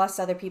when I bless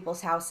other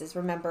people's houses,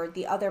 remember,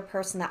 the other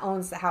person that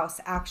owns the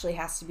house actually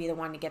has to be the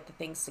one to get the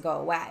things to go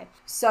away.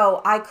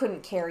 So I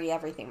couldn't carry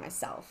everything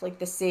myself, like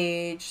the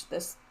sage,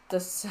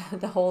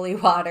 the holy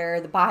water,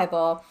 the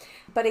Bible.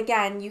 But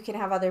again, you can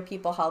have other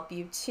people help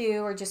you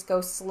too, or just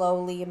go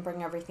slowly and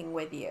bring everything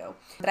with you.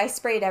 But I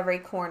sprayed every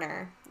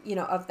corner,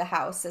 of the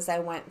house as I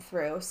went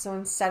through. So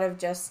instead of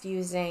just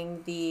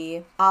using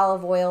the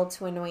olive oil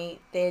to anoint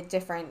the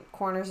different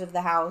corners of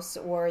the house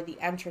or the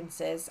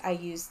entrances, I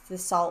used the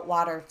salt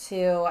water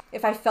too.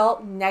 If I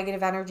felt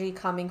negative energy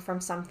coming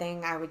from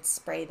something, I would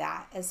spray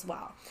that as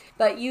well.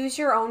 But use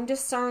your own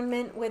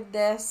discernment with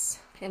this.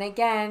 And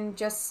again,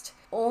 just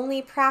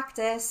only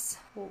practice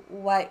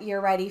what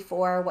you're ready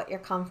for, what you're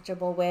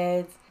comfortable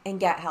with, and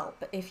get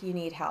help if you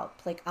need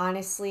help. Like,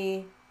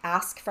 honestly,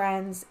 ask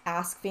friends,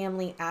 ask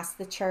family, ask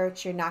the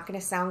church. You're not going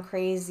to sound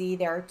crazy.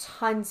 There are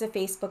tons of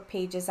Facebook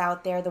pages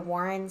out there. The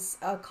Warrens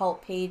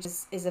Occult page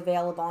is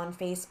available on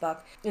Facebook.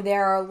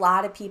 There are a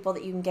lot of people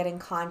that you can get in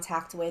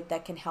contact with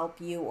that can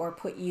help you or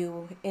put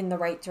you in the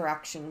right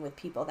direction with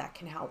people that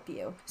can help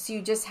you. So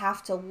you just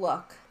have to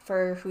look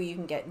for who you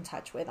can get in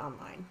touch with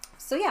online.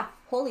 So yeah,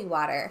 holy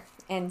water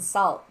and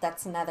salt,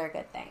 that's another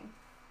good thing.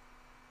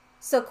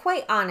 So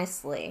quite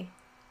honestly,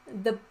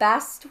 the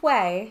best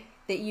way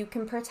that you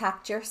can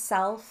protect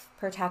yourself,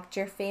 protect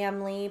your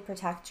family,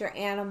 protect your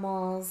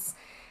animals,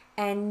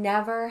 and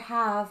never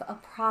have a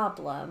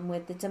problem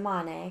with the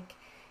demonic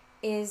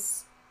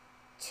is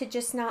to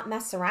just not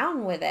mess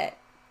around with it.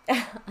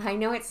 I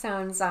know it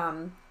sounds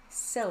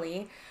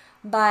silly,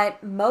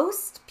 but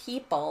most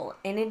people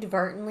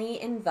inadvertently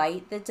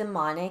invite the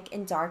demonic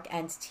and dark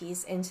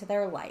entities into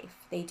their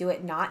life. They do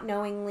it not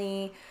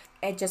knowingly,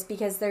 just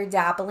because they're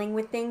dabbling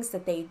with things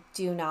that they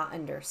do not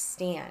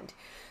understand.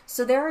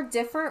 So there are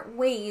different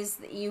ways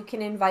that you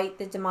can invite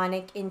the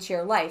demonic into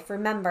your life.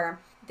 Remember,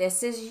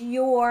 this is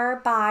your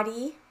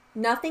body.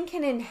 Nothing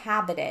can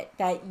inhabit it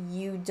that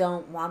you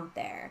don't want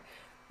there.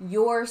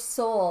 Your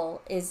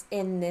soul is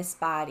in this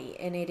body,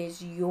 and it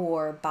is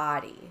your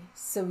body.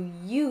 So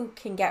you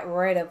can get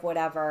rid of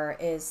whatever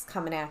is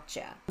coming at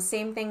you.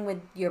 Same thing with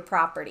your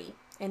property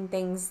and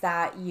things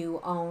that you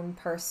own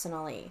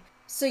personally.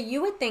 So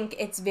you would think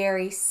it's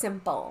very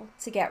simple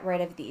to get rid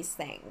of these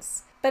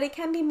things, but it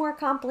can be more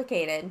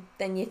complicated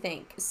than you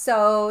think.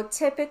 So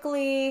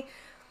typically,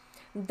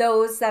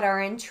 those that are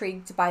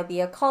intrigued by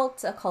the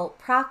occult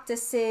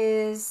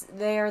practices,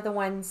 they're the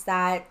ones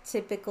that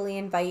typically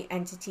invite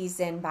entities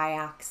in by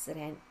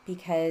accident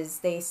because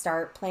they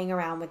start playing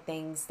around with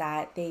things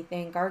that they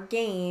think are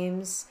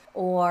games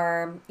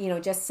or,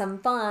 just some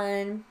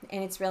fun.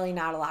 And it's really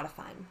not a lot of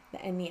fun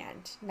in the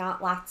end.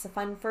 Not lots of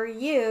fun for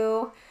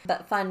you,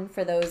 but fun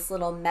for those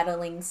little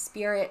meddling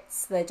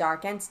spirits, the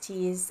dark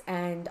entities,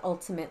 and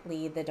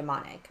ultimately the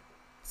demonic.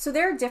 So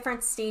there are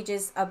different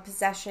stages of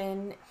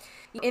possession.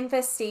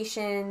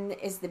 Infestation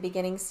is the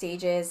beginning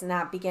stages, and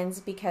that begins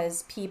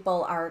because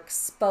people are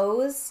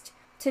exposed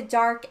to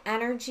dark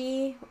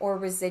energy or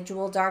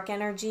residual dark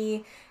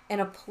energy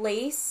in a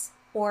place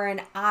or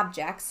an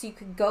object. So you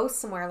could go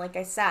somewhere, like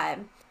I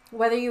said,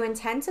 whether you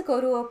intend to go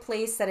to a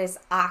place that is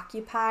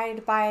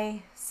occupied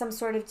by some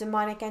sort of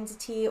demonic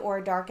entity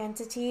or dark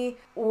entity,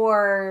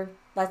 or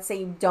let's say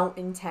you don't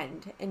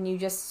intend and you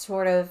just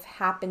sort of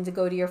happen to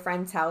go to your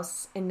friend's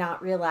house and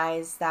not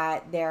realize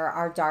that there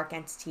are dark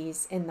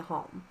entities in the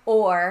home,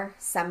 or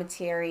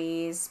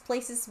cemeteries,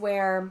 places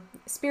where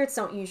spirits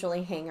don't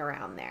usually hang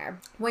around there.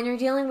 When you're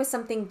dealing with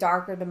something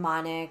dark or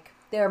demonic,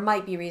 there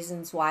might be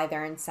reasons why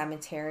they're in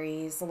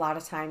cemeteries. A lot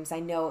of times, I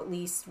know at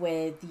least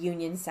with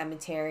Union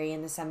Cemetery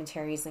and the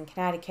cemeteries in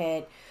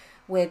Connecticut,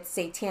 with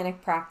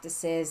satanic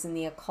practices and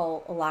the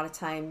occult, a lot of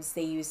times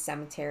they use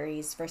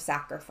cemeteries for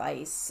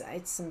sacrifice.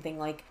 It's something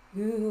like,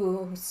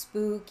 ooh,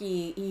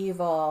 spooky,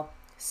 evil,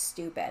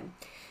 stupid.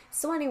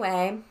 So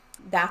anyway,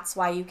 that's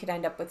why you could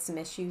end up with some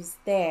issues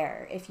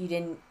there if you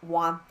didn't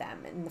want them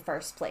in the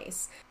first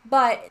place.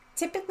 But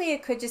typically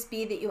it could just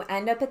be that you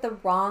end up at the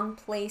wrong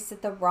place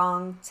at the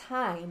wrong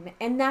time.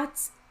 And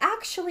that's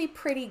actually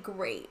pretty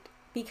great,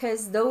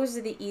 because those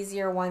are the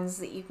easier ones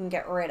that you can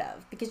get rid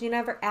of, because you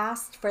never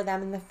asked for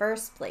them in the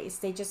first place.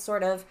 They just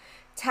sort of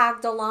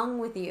tagged along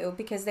with you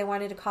because they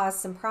wanted to cause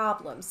some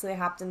problems. So they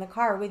hopped in the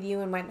car with you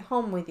and went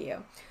home with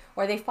you,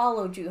 or they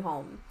followed you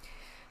home,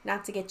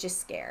 not to get you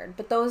scared.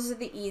 But those are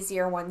the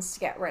easier ones to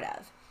get rid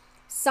of.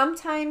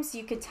 Sometimes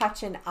you could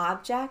touch an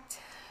object.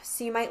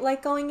 So you might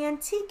like going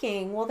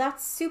antiquing. Well,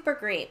 that's super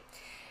great.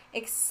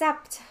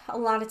 Except a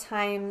lot of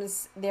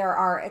times there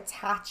are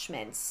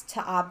attachments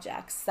to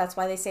objects. That's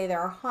why they say there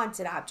are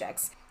haunted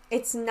objects.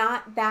 It's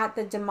not that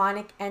the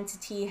demonic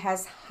entity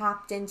has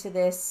hopped into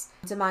this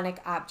demonic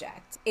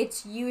object.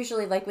 It's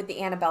usually like with the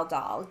Annabelle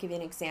doll. I'll give you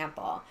an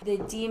example. The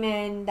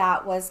demon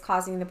that was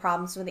causing the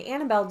problems with the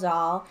Annabelle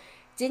doll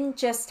didn't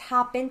just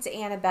hop into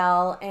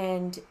Annabelle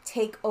and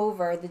take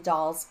over the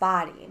doll's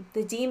body.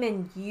 The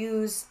demon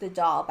used the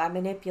doll by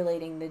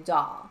manipulating the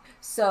doll.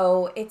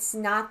 So it's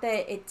not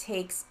that it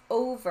takes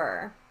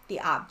over the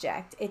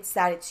object. It's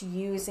that it's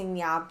using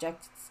the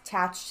object, it's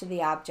attached to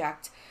the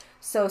object.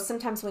 So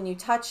sometimes when you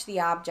touch the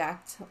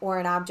object or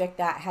an object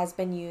that has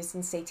been used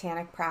in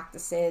satanic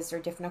practices or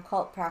different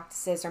occult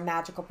practices or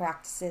magical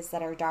practices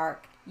that are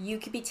dark, you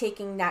could be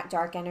taking that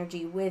dark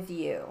energy with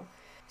you.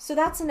 So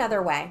that's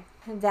another way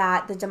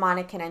that the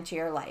demonic can enter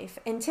your life.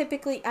 And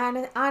typically,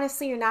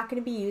 honestly, you're not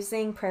going to be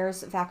using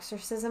prayers of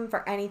exorcism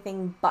for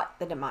anything but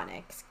the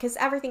demonic, because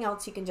everything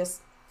else you can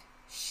just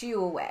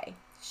shoo away.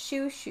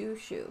 Shoo, shoo,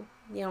 shoo.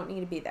 You don't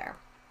need to be there.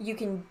 You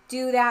can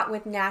do that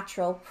with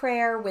natural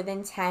prayer, with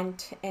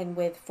intent, and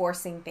with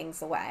forcing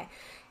things away.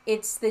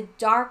 It's the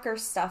darker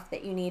stuff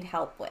that you need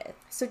help with.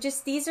 So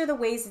just these are the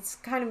ways it's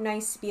kind of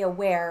nice to be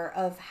aware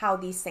of how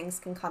these things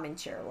can come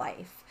into your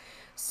life.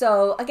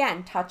 So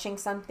again, touching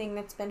something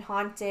that's been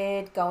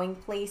haunted, going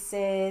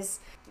places,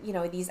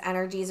 these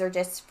energies are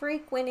just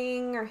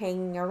frequenting or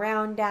hanging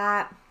around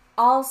at.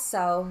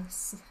 Also,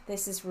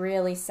 this is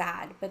really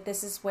sad, but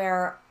this is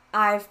where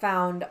I've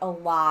found a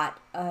lot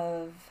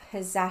of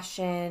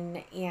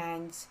possession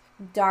and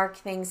dark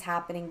things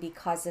happening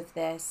because of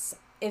this.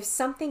 If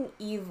something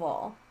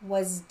evil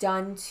was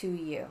done to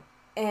you,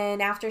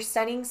 and after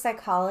studying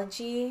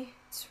psychology,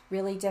 it's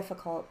really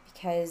difficult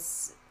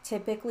because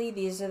typically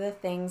these are the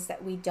things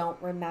that we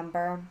don't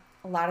remember.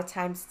 A lot of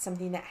times it's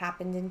something that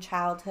happened in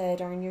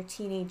childhood or in your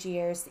teenage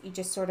years that you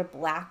just sort of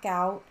black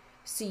out.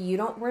 So you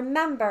don't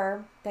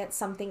remember that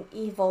something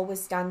evil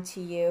was done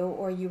to you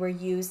or you were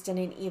used in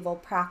an evil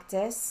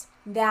practice.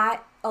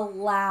 That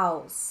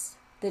allows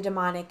the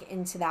demonic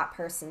into that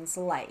person's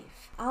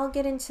life. I'll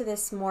get into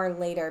this more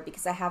later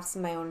because I have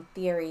some of my own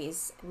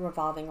theories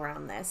revolving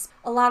around this.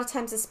 A lot of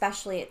times,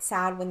 especially, it's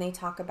sad when they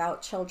talk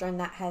about children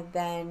that have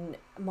been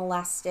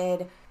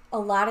molested. A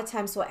lot of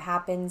times what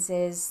happens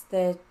is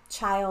the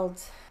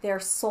child, their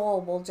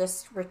soul will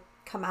just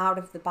come out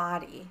of the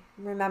body.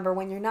 Remember,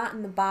 when you're not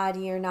in the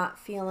body, you're not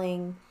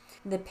feeling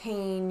the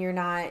pain, you're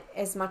not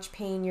as much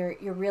pain,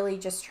 you're really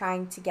just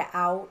trying to get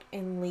out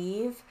and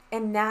leave.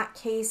 In that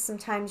case,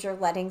 sometimes you're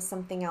letting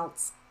something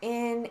else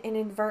in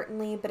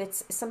inadvertently, but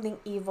it's something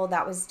evil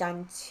that was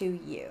done to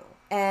you.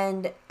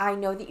 And I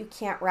know that you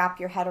can't wrap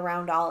your head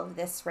around all of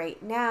this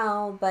right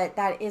now, but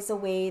that is a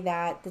way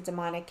that the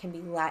demonic can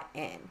be let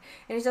in.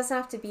 And it doesn't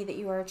have to be that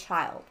you are a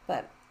child,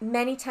 but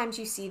many times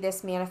you see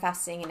this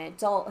manifesting in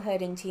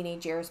adulthood and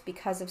teenage years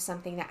because of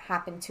something that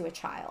happened to a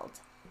child.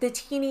 The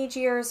teenage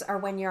years are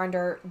when you're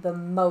under the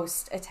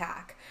most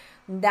attack.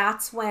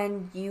 That's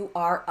when you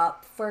are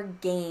up for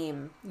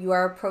game. You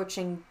are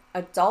approaching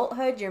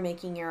adulthood, you're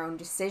making your own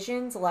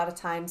decisions. A lot of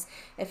times,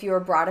 if you were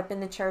brought up in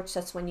the church,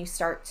 that's when you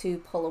start to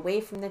pull away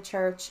from the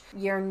church.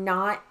 You're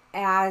not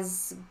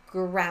as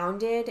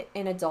grounded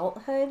in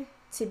adulthood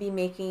to be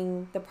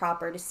making the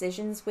proper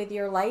decisions with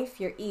your life.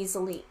 You're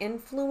easily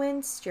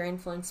influenced. You're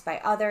influenced by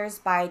others,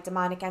 by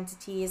demonic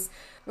entities.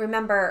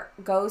 Remember,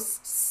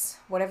 ghosts,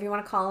 whatever you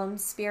want to call them,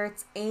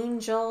 spirits,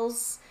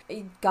 angels,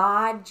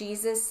 God,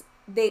 Jesus,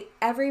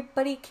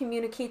 everybody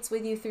communicates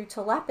with you through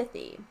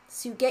telepathy.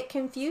 So you get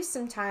confused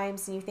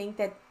sometimes and you think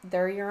that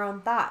they're your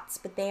own thoughts,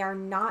 but they are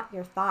not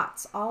your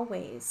thoughts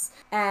always.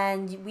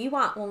 And we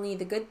want only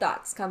the good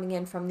thoughts coming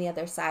in from the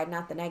other side,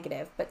 not the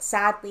negative. But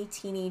sadly,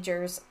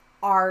 teenagers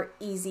are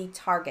easy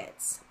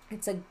targets.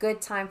 It's a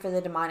good time for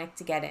the demonic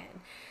to get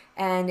in.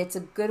 And it's a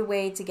good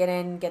way to get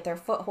in, get their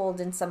foothold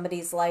in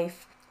somebody's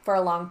life for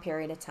a long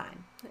period of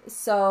time.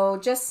 So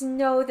just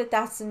know that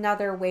that's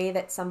another way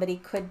that somebody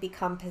could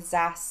become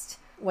possessed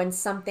when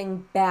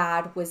something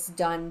bad was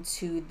done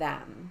to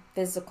them.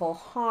 Physical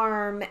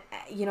harm,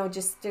 I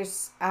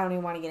don't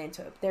even want to get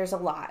into it. There's a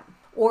lot.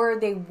 Or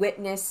they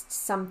witnessed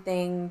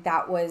something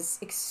that was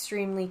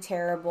extremely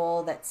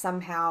terrible, that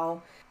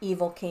somehow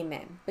evil came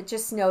in. But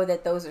just know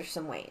that those are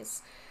some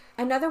ways.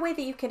 Another way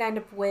that you can end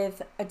up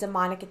with a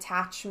demonic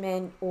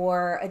attachment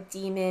or a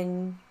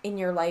demon in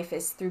your life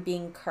is through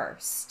being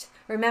cursed.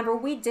 Remember,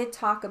 we did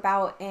talk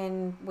about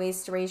in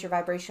Ways to Raise Your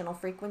Vibrational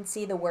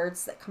Frequency, the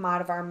words that come out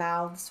of our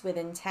mouths with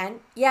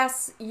intent.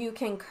 Yes, you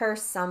can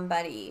curse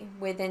somebody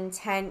with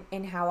intent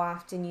in how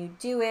often you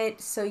do it,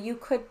 so you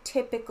could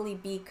typically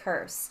be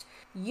cursed.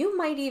 You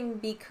might even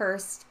be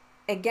cursed,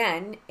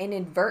 again,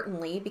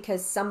 inadvertently,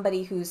 because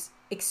somebody who's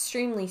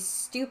extremely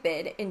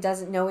stupid and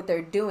doesn't know what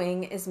they're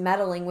doing is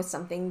meddling with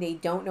something they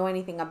don't know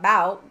anything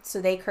about, so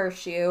they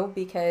curse you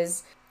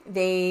because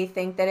they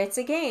think that it's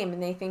a game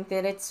and they think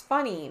that it's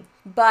funny.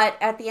 But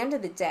at the end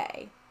of the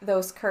day,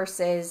 those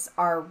curses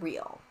are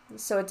real.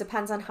 So it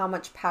depends on how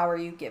much power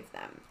you give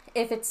them.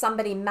 If it's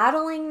somebody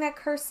meddling that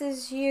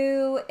curses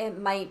you, it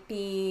might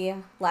be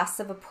less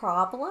of a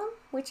problem,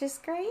 which is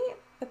great.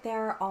 But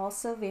there are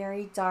also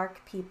very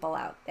dark people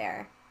out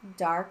there.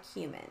 Dark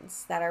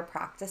humans that are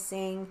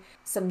practicing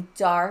some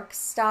dark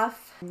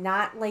stuff,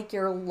 not like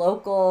your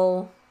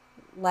local,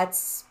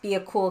 let's be a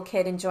cool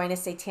kid and join a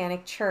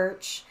satanic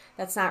church.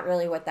 That's not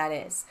really what that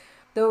is.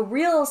 The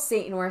real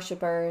Satan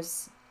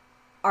worshipers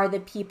are the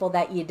people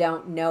that you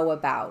don't know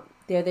about.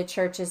 They're the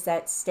churches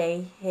that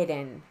stay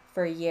hidden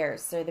for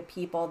years. They're the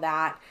people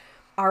that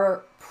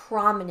are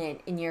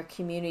prominent in your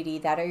community,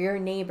 that are your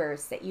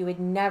neighbors that you would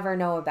never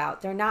know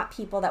about. They're not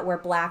people that wear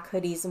black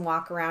hoodies and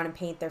walk around and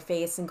paint their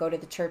face and go to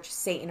the Church of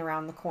Satan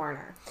around the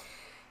corner.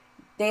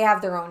 They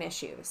have their own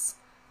issues.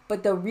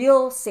 But the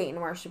real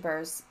Satan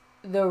worshipers,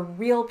 the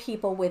real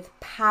people with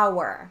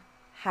power,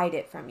 hide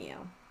it from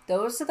you.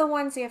 Those are the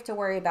ones you have to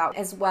worry about,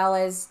 as well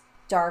as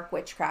dark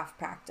witchcraft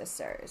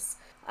practitioners.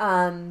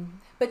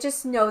 But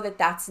just know that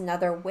that's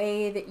another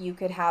way that you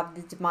could have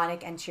the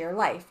demonic enter your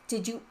life.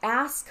 Did you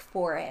ask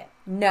for it?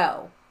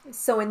 No.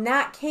 So in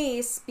that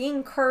case,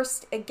 being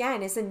cursed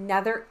again is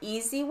another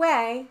easy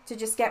way to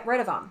just get rid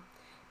of them,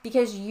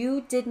 because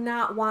you did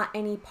not want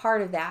any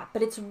part of that.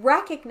 But it's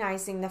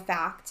recognizing the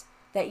fact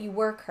that you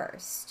were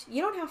cursed.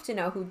 You don't have to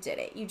know who did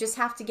it. You just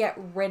have to get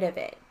rid of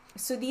it.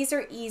 So these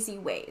are easy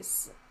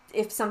ways,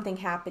 if something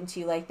happened to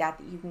you like that,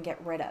 that you can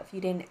get rid of. You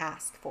didn't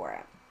ask for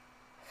it.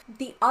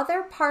 The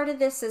other part of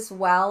this as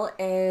well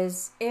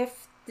is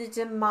if the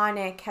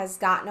demonic has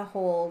gotten a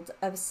hold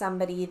of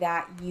somebody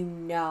that you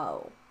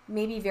know,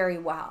 maybe very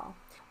well.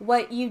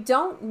 What you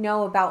don't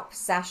know about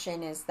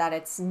possession is that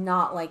it's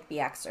not like The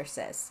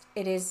Exorcist.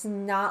 It is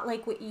not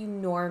like what you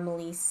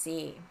normally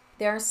see.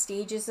 There are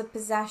stages of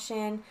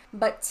possession,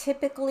 but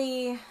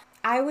typically,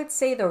 I would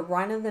say the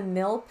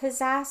run-of-the-mill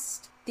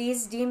possessed,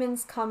 these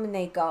demons come and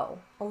they go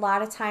a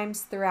lot of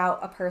times throughout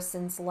a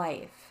person's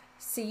life.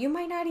 So you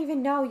might not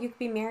even know. You could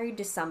be married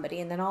to somebody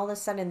and then all of a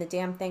sudden the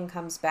damn thing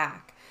comes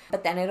back.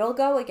 But then it'll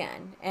go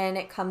again, and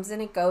it comes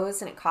and it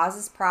goes, and it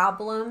causes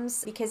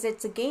problems because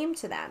it's a game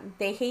to them.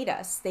 They hate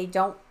us.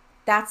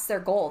 That's their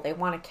goal. They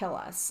want to kill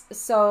us.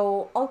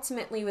 So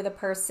ultimately with a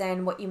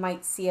person, what you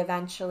might see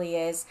eventually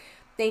is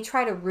they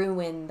try to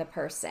ruin the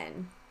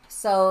person.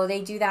 So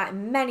they do that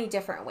in many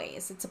different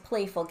ways. It's a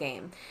playful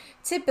game.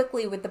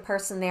 Typically with the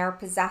person they are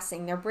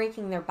possessing, they're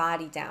breaking their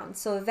body down.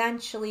 So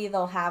eventually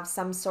they'll have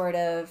some sort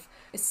of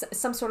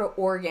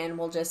organ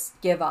will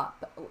just give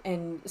up.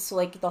 And so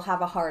like they'll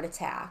have a heart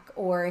attack,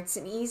 or it's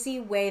an easy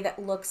way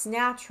that looks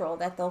natural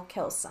that they'll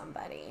kill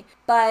somebody.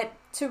 But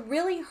to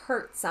really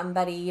hurt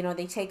somebody,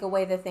 they take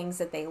away the things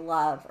that they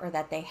love or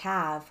that they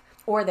have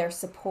or their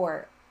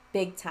support.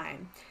 Big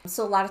time.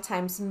 So a lot of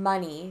times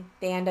money,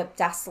 they end up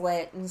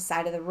desolate on the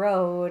side of the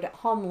road,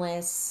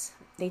 homeless.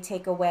 They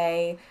take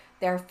away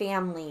their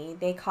family.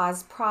 They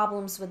cause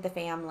problems with the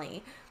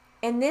family.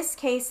 In this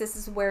case, this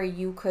is where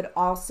you could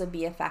also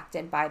be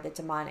affected by the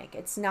demonic.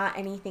 It's not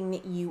anything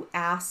that you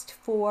asked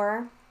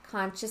for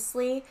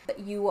consciously, but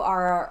you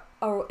are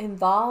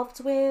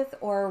involved with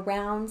or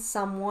around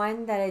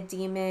someone that a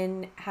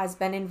demon has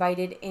been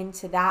invited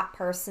into that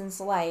person's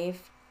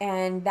life.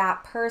 And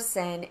that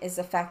person is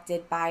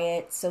affected by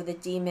it, so the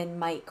demon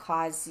might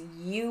cause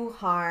you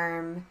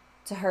harm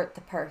to hurt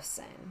the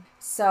person.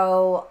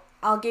 So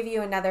I'll give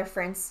you another,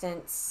 for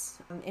instance,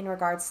 in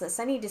regards to this.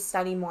 I need to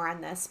study more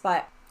on this,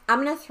 but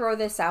I'm going to throw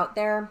this out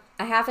there.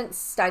 I haven't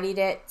studied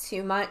it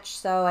too much,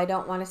 so I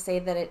don't want to say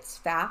that it's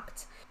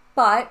fact.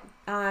 But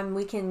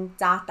we can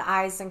dot the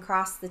I's and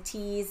cross the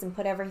T's and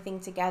put everything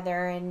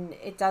together, and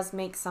it does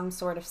make some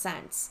sort of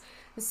sense.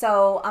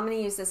 So I'm going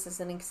to use this as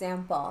an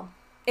example.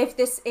 If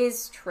this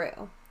is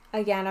true,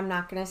 again, I'm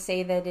not going to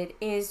say that it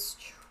is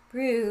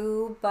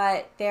true,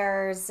 but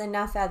there's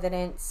enough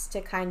evidence to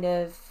kind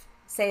of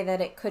say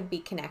that it could be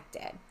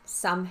connected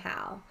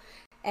somehow.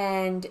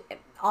 And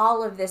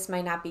all of this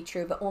might not be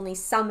true, but only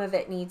some of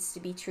it needs to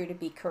be true to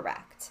be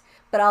correct.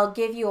 But I'll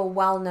give you a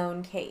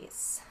well-known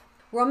case.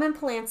 Roman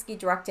Polanski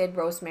directed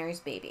Rosemary's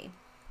Baby.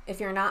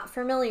 If you're not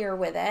familiar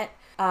with it,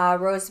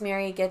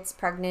 Rosemary gets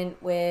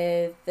pregnant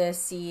with the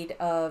seed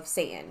of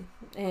Satan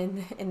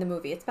in the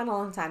movie. It's been a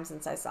long time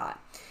since I saw it.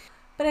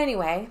 But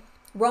anyway,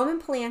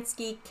 Roman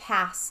Polanski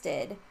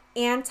casted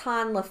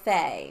Anton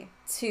LaVey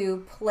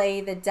to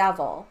play the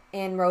devil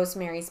in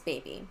Rosemary's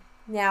Baby.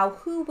 Now,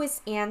 who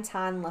was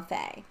Anton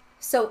LaVey?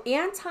 So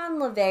Anton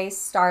LaVey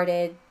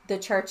started the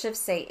Church of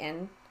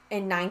Satan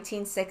in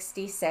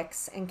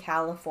 1966 in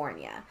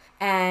California.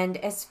 And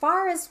as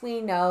far as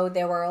we know,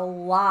 there were a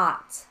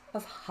lot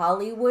of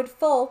Hollywood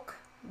folk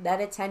that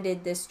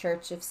attended this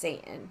Church of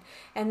Satan.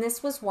 And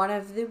this was one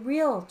of the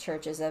real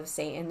churches of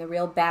Satan, the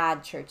real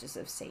bad churches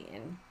of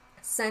Satan.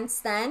 Since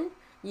then,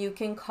 you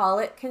can call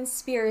it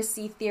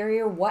conspiracy theory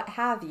or what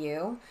have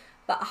you,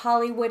 but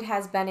Hollywood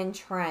has been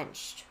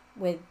entrenched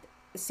with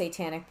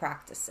satanic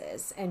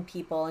practices and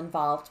people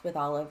involved with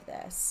all of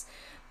this.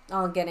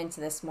 I'll get into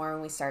this more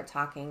when we start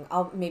talking.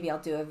 Maybe I'll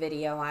do a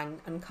video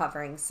on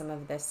uncovering some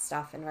of this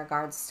stuff in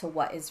regards to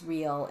what is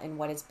real and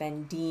what has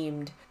been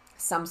deemed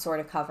some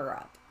sort of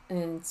cover-up.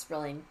 And it's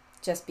really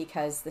just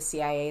because the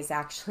CIA is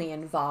actually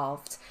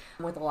involved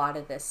with a lot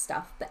of this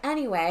stuff. But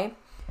anyway,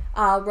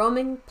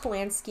 Roman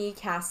Polanski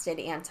casted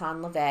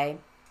Anton LaVey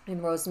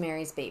in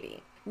Rosemary's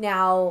Baby.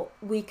 Now,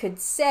 we could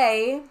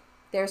say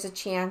there's a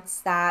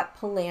chance that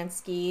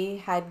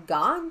Polanski had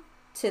gone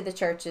to the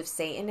Church of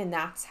Satan, and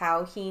that's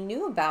how he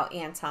knew about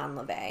Anton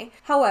LaVey.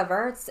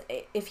 However,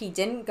 if he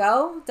didn't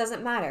go, it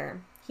doesn't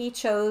matter. He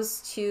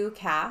chose to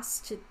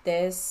cast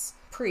this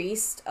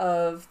priest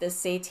of the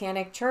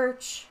Satanic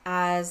Church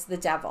as the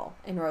devil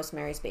in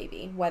Rosemary's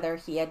Baby. Whether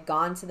he had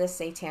gone to the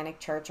Satanic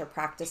Church or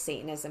practiced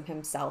Satanism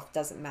himself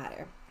doesn't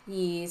matter.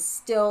 He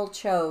still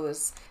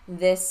chose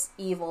this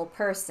evil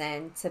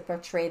person to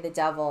portray the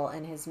devil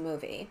in his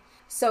movie.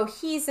 So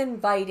he's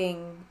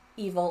inviting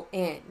evil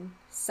in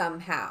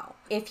somehow.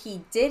 If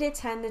he did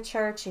attend the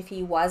church, if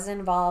he was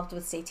involved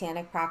with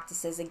satanic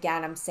practices,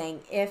 again, I'm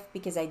saying if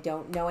because I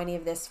don't know any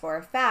of this for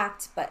a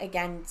fact, but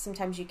again,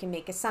 sometimes you can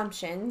make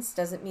assumptions,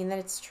 doesn't mean that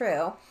it's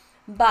true.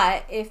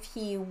 But if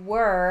he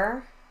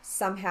were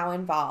somehow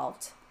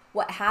involved,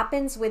 what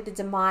happens with the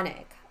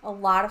demonic, a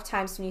lot of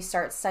times when you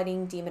start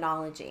studying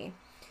demonology,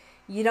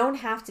 you don't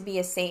have to be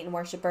a Satan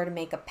worshiper to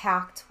make a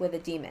pact with a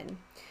demon.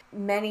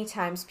 Many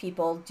times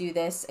people do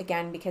this,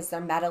 again, because they're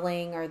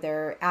meddling or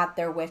they're at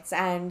their wit's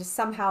end.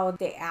 Somehow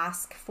they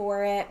ask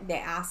for it. They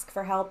ask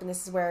for help. And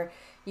this is where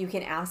you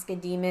can ask a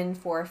demon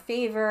for a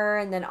favor.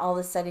 And then all of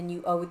a sudden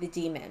you owe the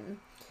demon.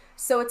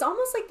 So it's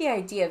almost like the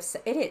idea of,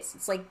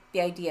 it's like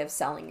the idea of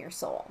selling your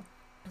soul.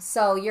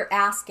 So you're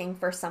asking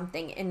for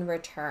something in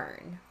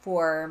return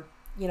for,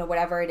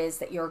 whatever it is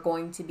that you're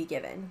going to be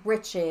given.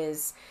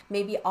 Riches,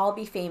 maybe I'll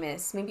be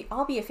famous. Maybe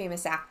I'll be a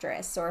famous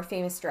actress or a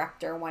famous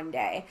director one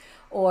day.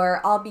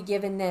 Or I'll be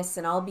given this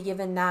and I'll be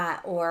given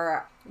that.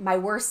 Or my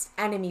worst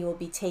enemy will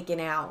be taken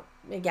out.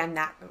 Again,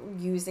 that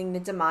using the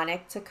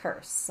demonic to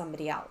curse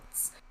somebody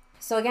else.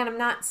 So again, I'm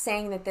not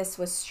saying that this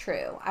was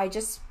true.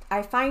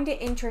 I find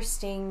it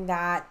interesting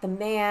that the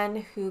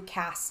man who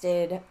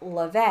casted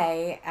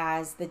LaVey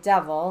as the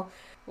devil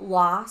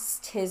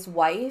lost his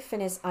wife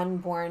and his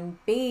unborn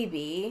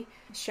baby,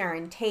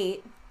 Sharon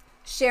Tate.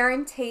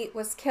 Sharon Tate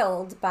was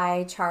killed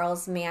by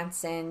Charles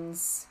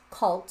Manson's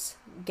cult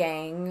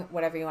gang,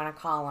 whatever you want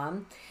to call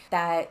them,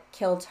 that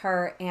killed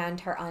her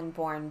and her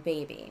unborn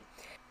baby.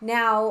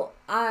 Now,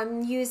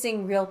 I'm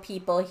using real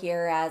people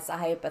here as a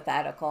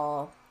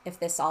hypothetical if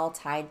this all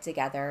tied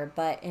together,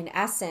 but in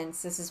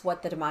essence, this is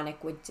what the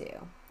demonic would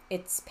do.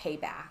 It's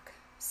payback.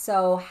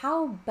 So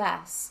how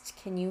best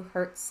can you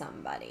hurt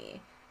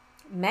somebody?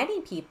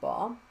 Many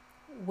people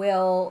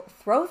will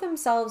throw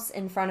themselves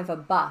in front of a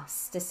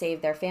bus to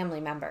save their family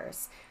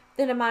members.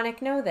 The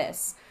demonic know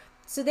this.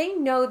 So they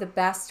know the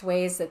best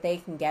ways that they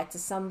can get to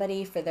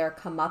somebody for their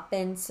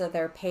comeuppance or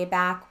their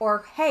payback.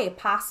 Or, hey,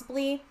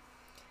 possibly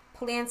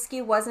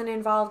Polanski wasn't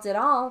involved at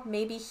all.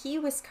 Maybe he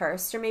was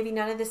cursed, or maybe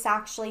none of this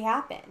actually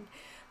happened.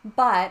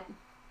 But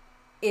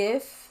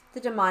if the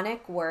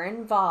demonic were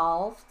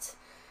involved,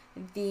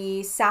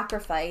 the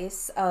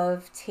sacrifice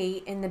of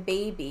Tate and the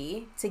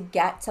baby to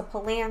get to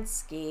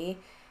Polanski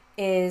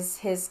is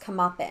his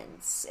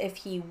comeuppance if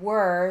he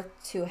were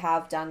to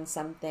have done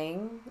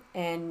something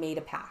and made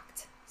a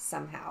pact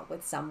somehow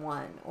with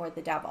someone or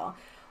the devil.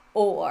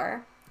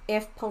 Or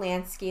if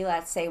Polanski,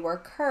 let's say, were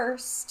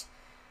cursed,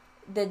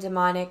 the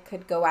demonic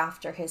could go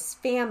after his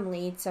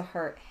family to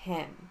hurt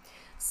him.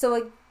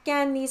 So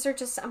again, these are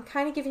just, I'm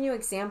kind of giving you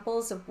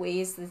examples of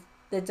ways that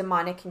the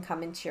demonic can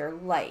come into your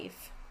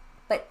life.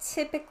 But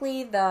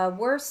typically the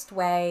worst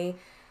way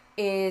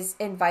is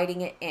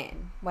inviting it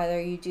in, whether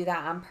you do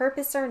that on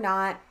purpose or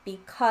not,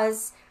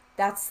 because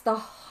that's the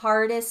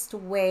hardest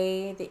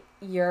way that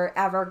you're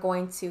ever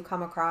going to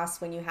come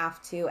across when you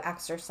have to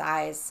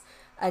exorcise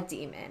a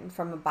demon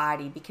from a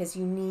body, because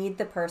you need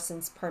the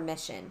person's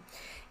permission.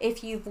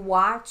 If you've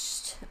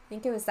watched, I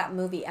think it was that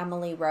movie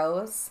Emily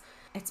Rose,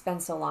 it's been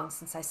so long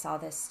since I saw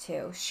this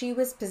too. She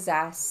was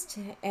possessed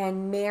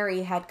and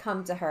Mary had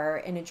come to her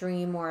in a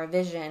dream or a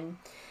vision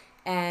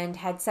and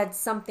had said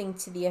something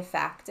to the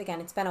effect, again,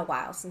 it's been a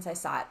while since I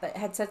saw it, but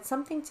had said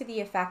something to the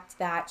effect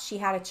that she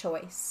had a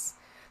choice.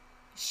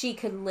 She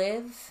could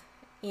live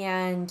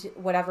and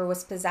whatever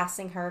was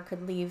possessing her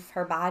could leave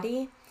her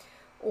body,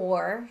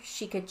 or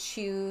she could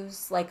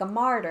choose, like a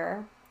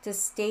martyr, to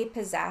stay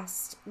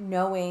possessed,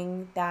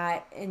 knowing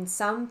that in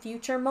some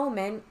future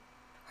moment,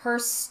 her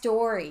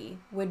story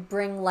would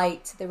bring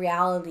light to the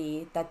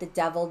reality that the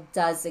devil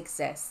does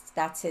exist.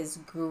 That's his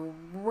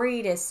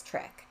greatest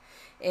trick,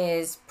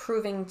 is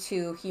proving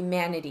to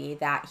humanity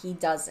that he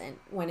doesn't,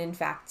 when in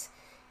fact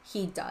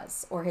he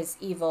does, or his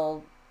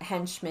evil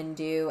henchmen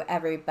do,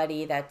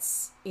 everybody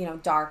that's,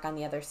 dark on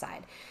the other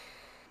side.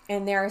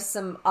 And there are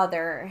some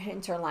other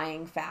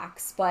interlying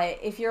facts, but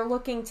if you're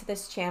looking to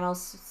this channel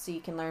so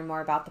you can learn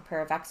more about the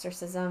prayer of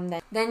exorcism,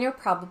 then you're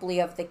probably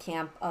of the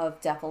camp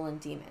of devil and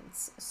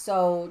demons.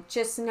 So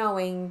just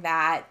knowing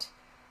that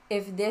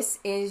if this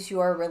is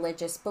your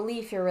religious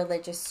belief, your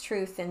religious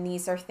truth, and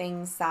these are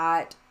things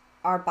that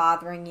are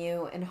bothering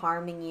you and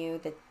harming you,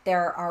 that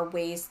there are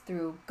ways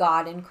through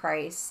God and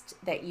Christ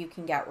that you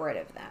can get rid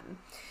of them.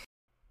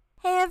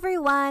 Hey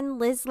everyone,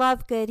 Liz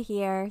Lovegood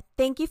here.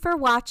 Thank you for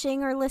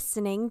watching or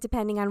listening,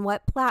 depending on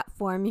what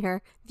platform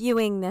you're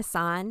viewing this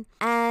on.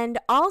 And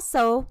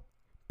also,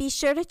 be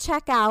sure to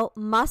check out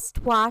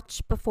Must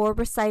Watch Before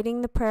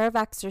Reciting the Prayer of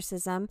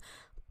Exorcism,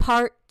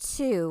 Part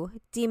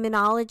 2,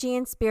 Demonology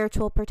and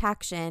Spiritual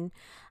Protection.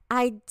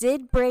 I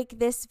did break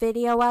this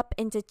video up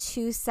into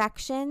 2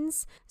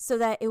 sections so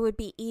that it would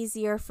be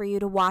easier for you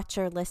to watch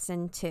or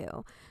listen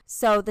to.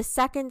 So the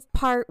second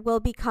part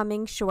will be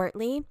coming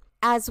shortly,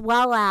 as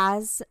well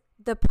as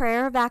the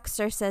prayer of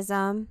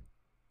exorcism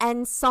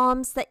and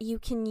psalms that you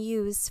can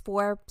use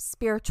for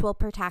spiritual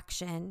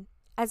protection,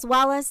 as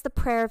well as the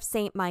prayer of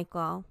Saint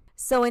Michael.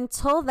 So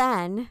until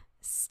then,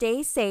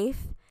 stay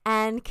safe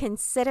and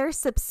consider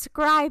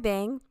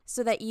subscribing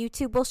so that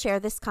YouTube will share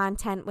this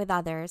content with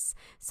others.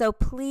 So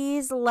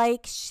please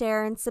like,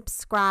 share, and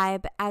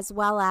subscribe, as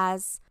well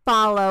as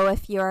follow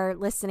if you're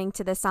listening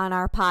to this on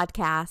our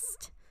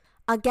podcast.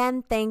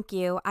 Again, thank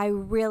you. I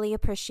really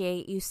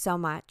appreciate you so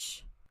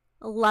much.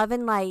 Love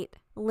and light,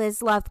 Liz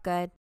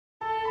Lovegood.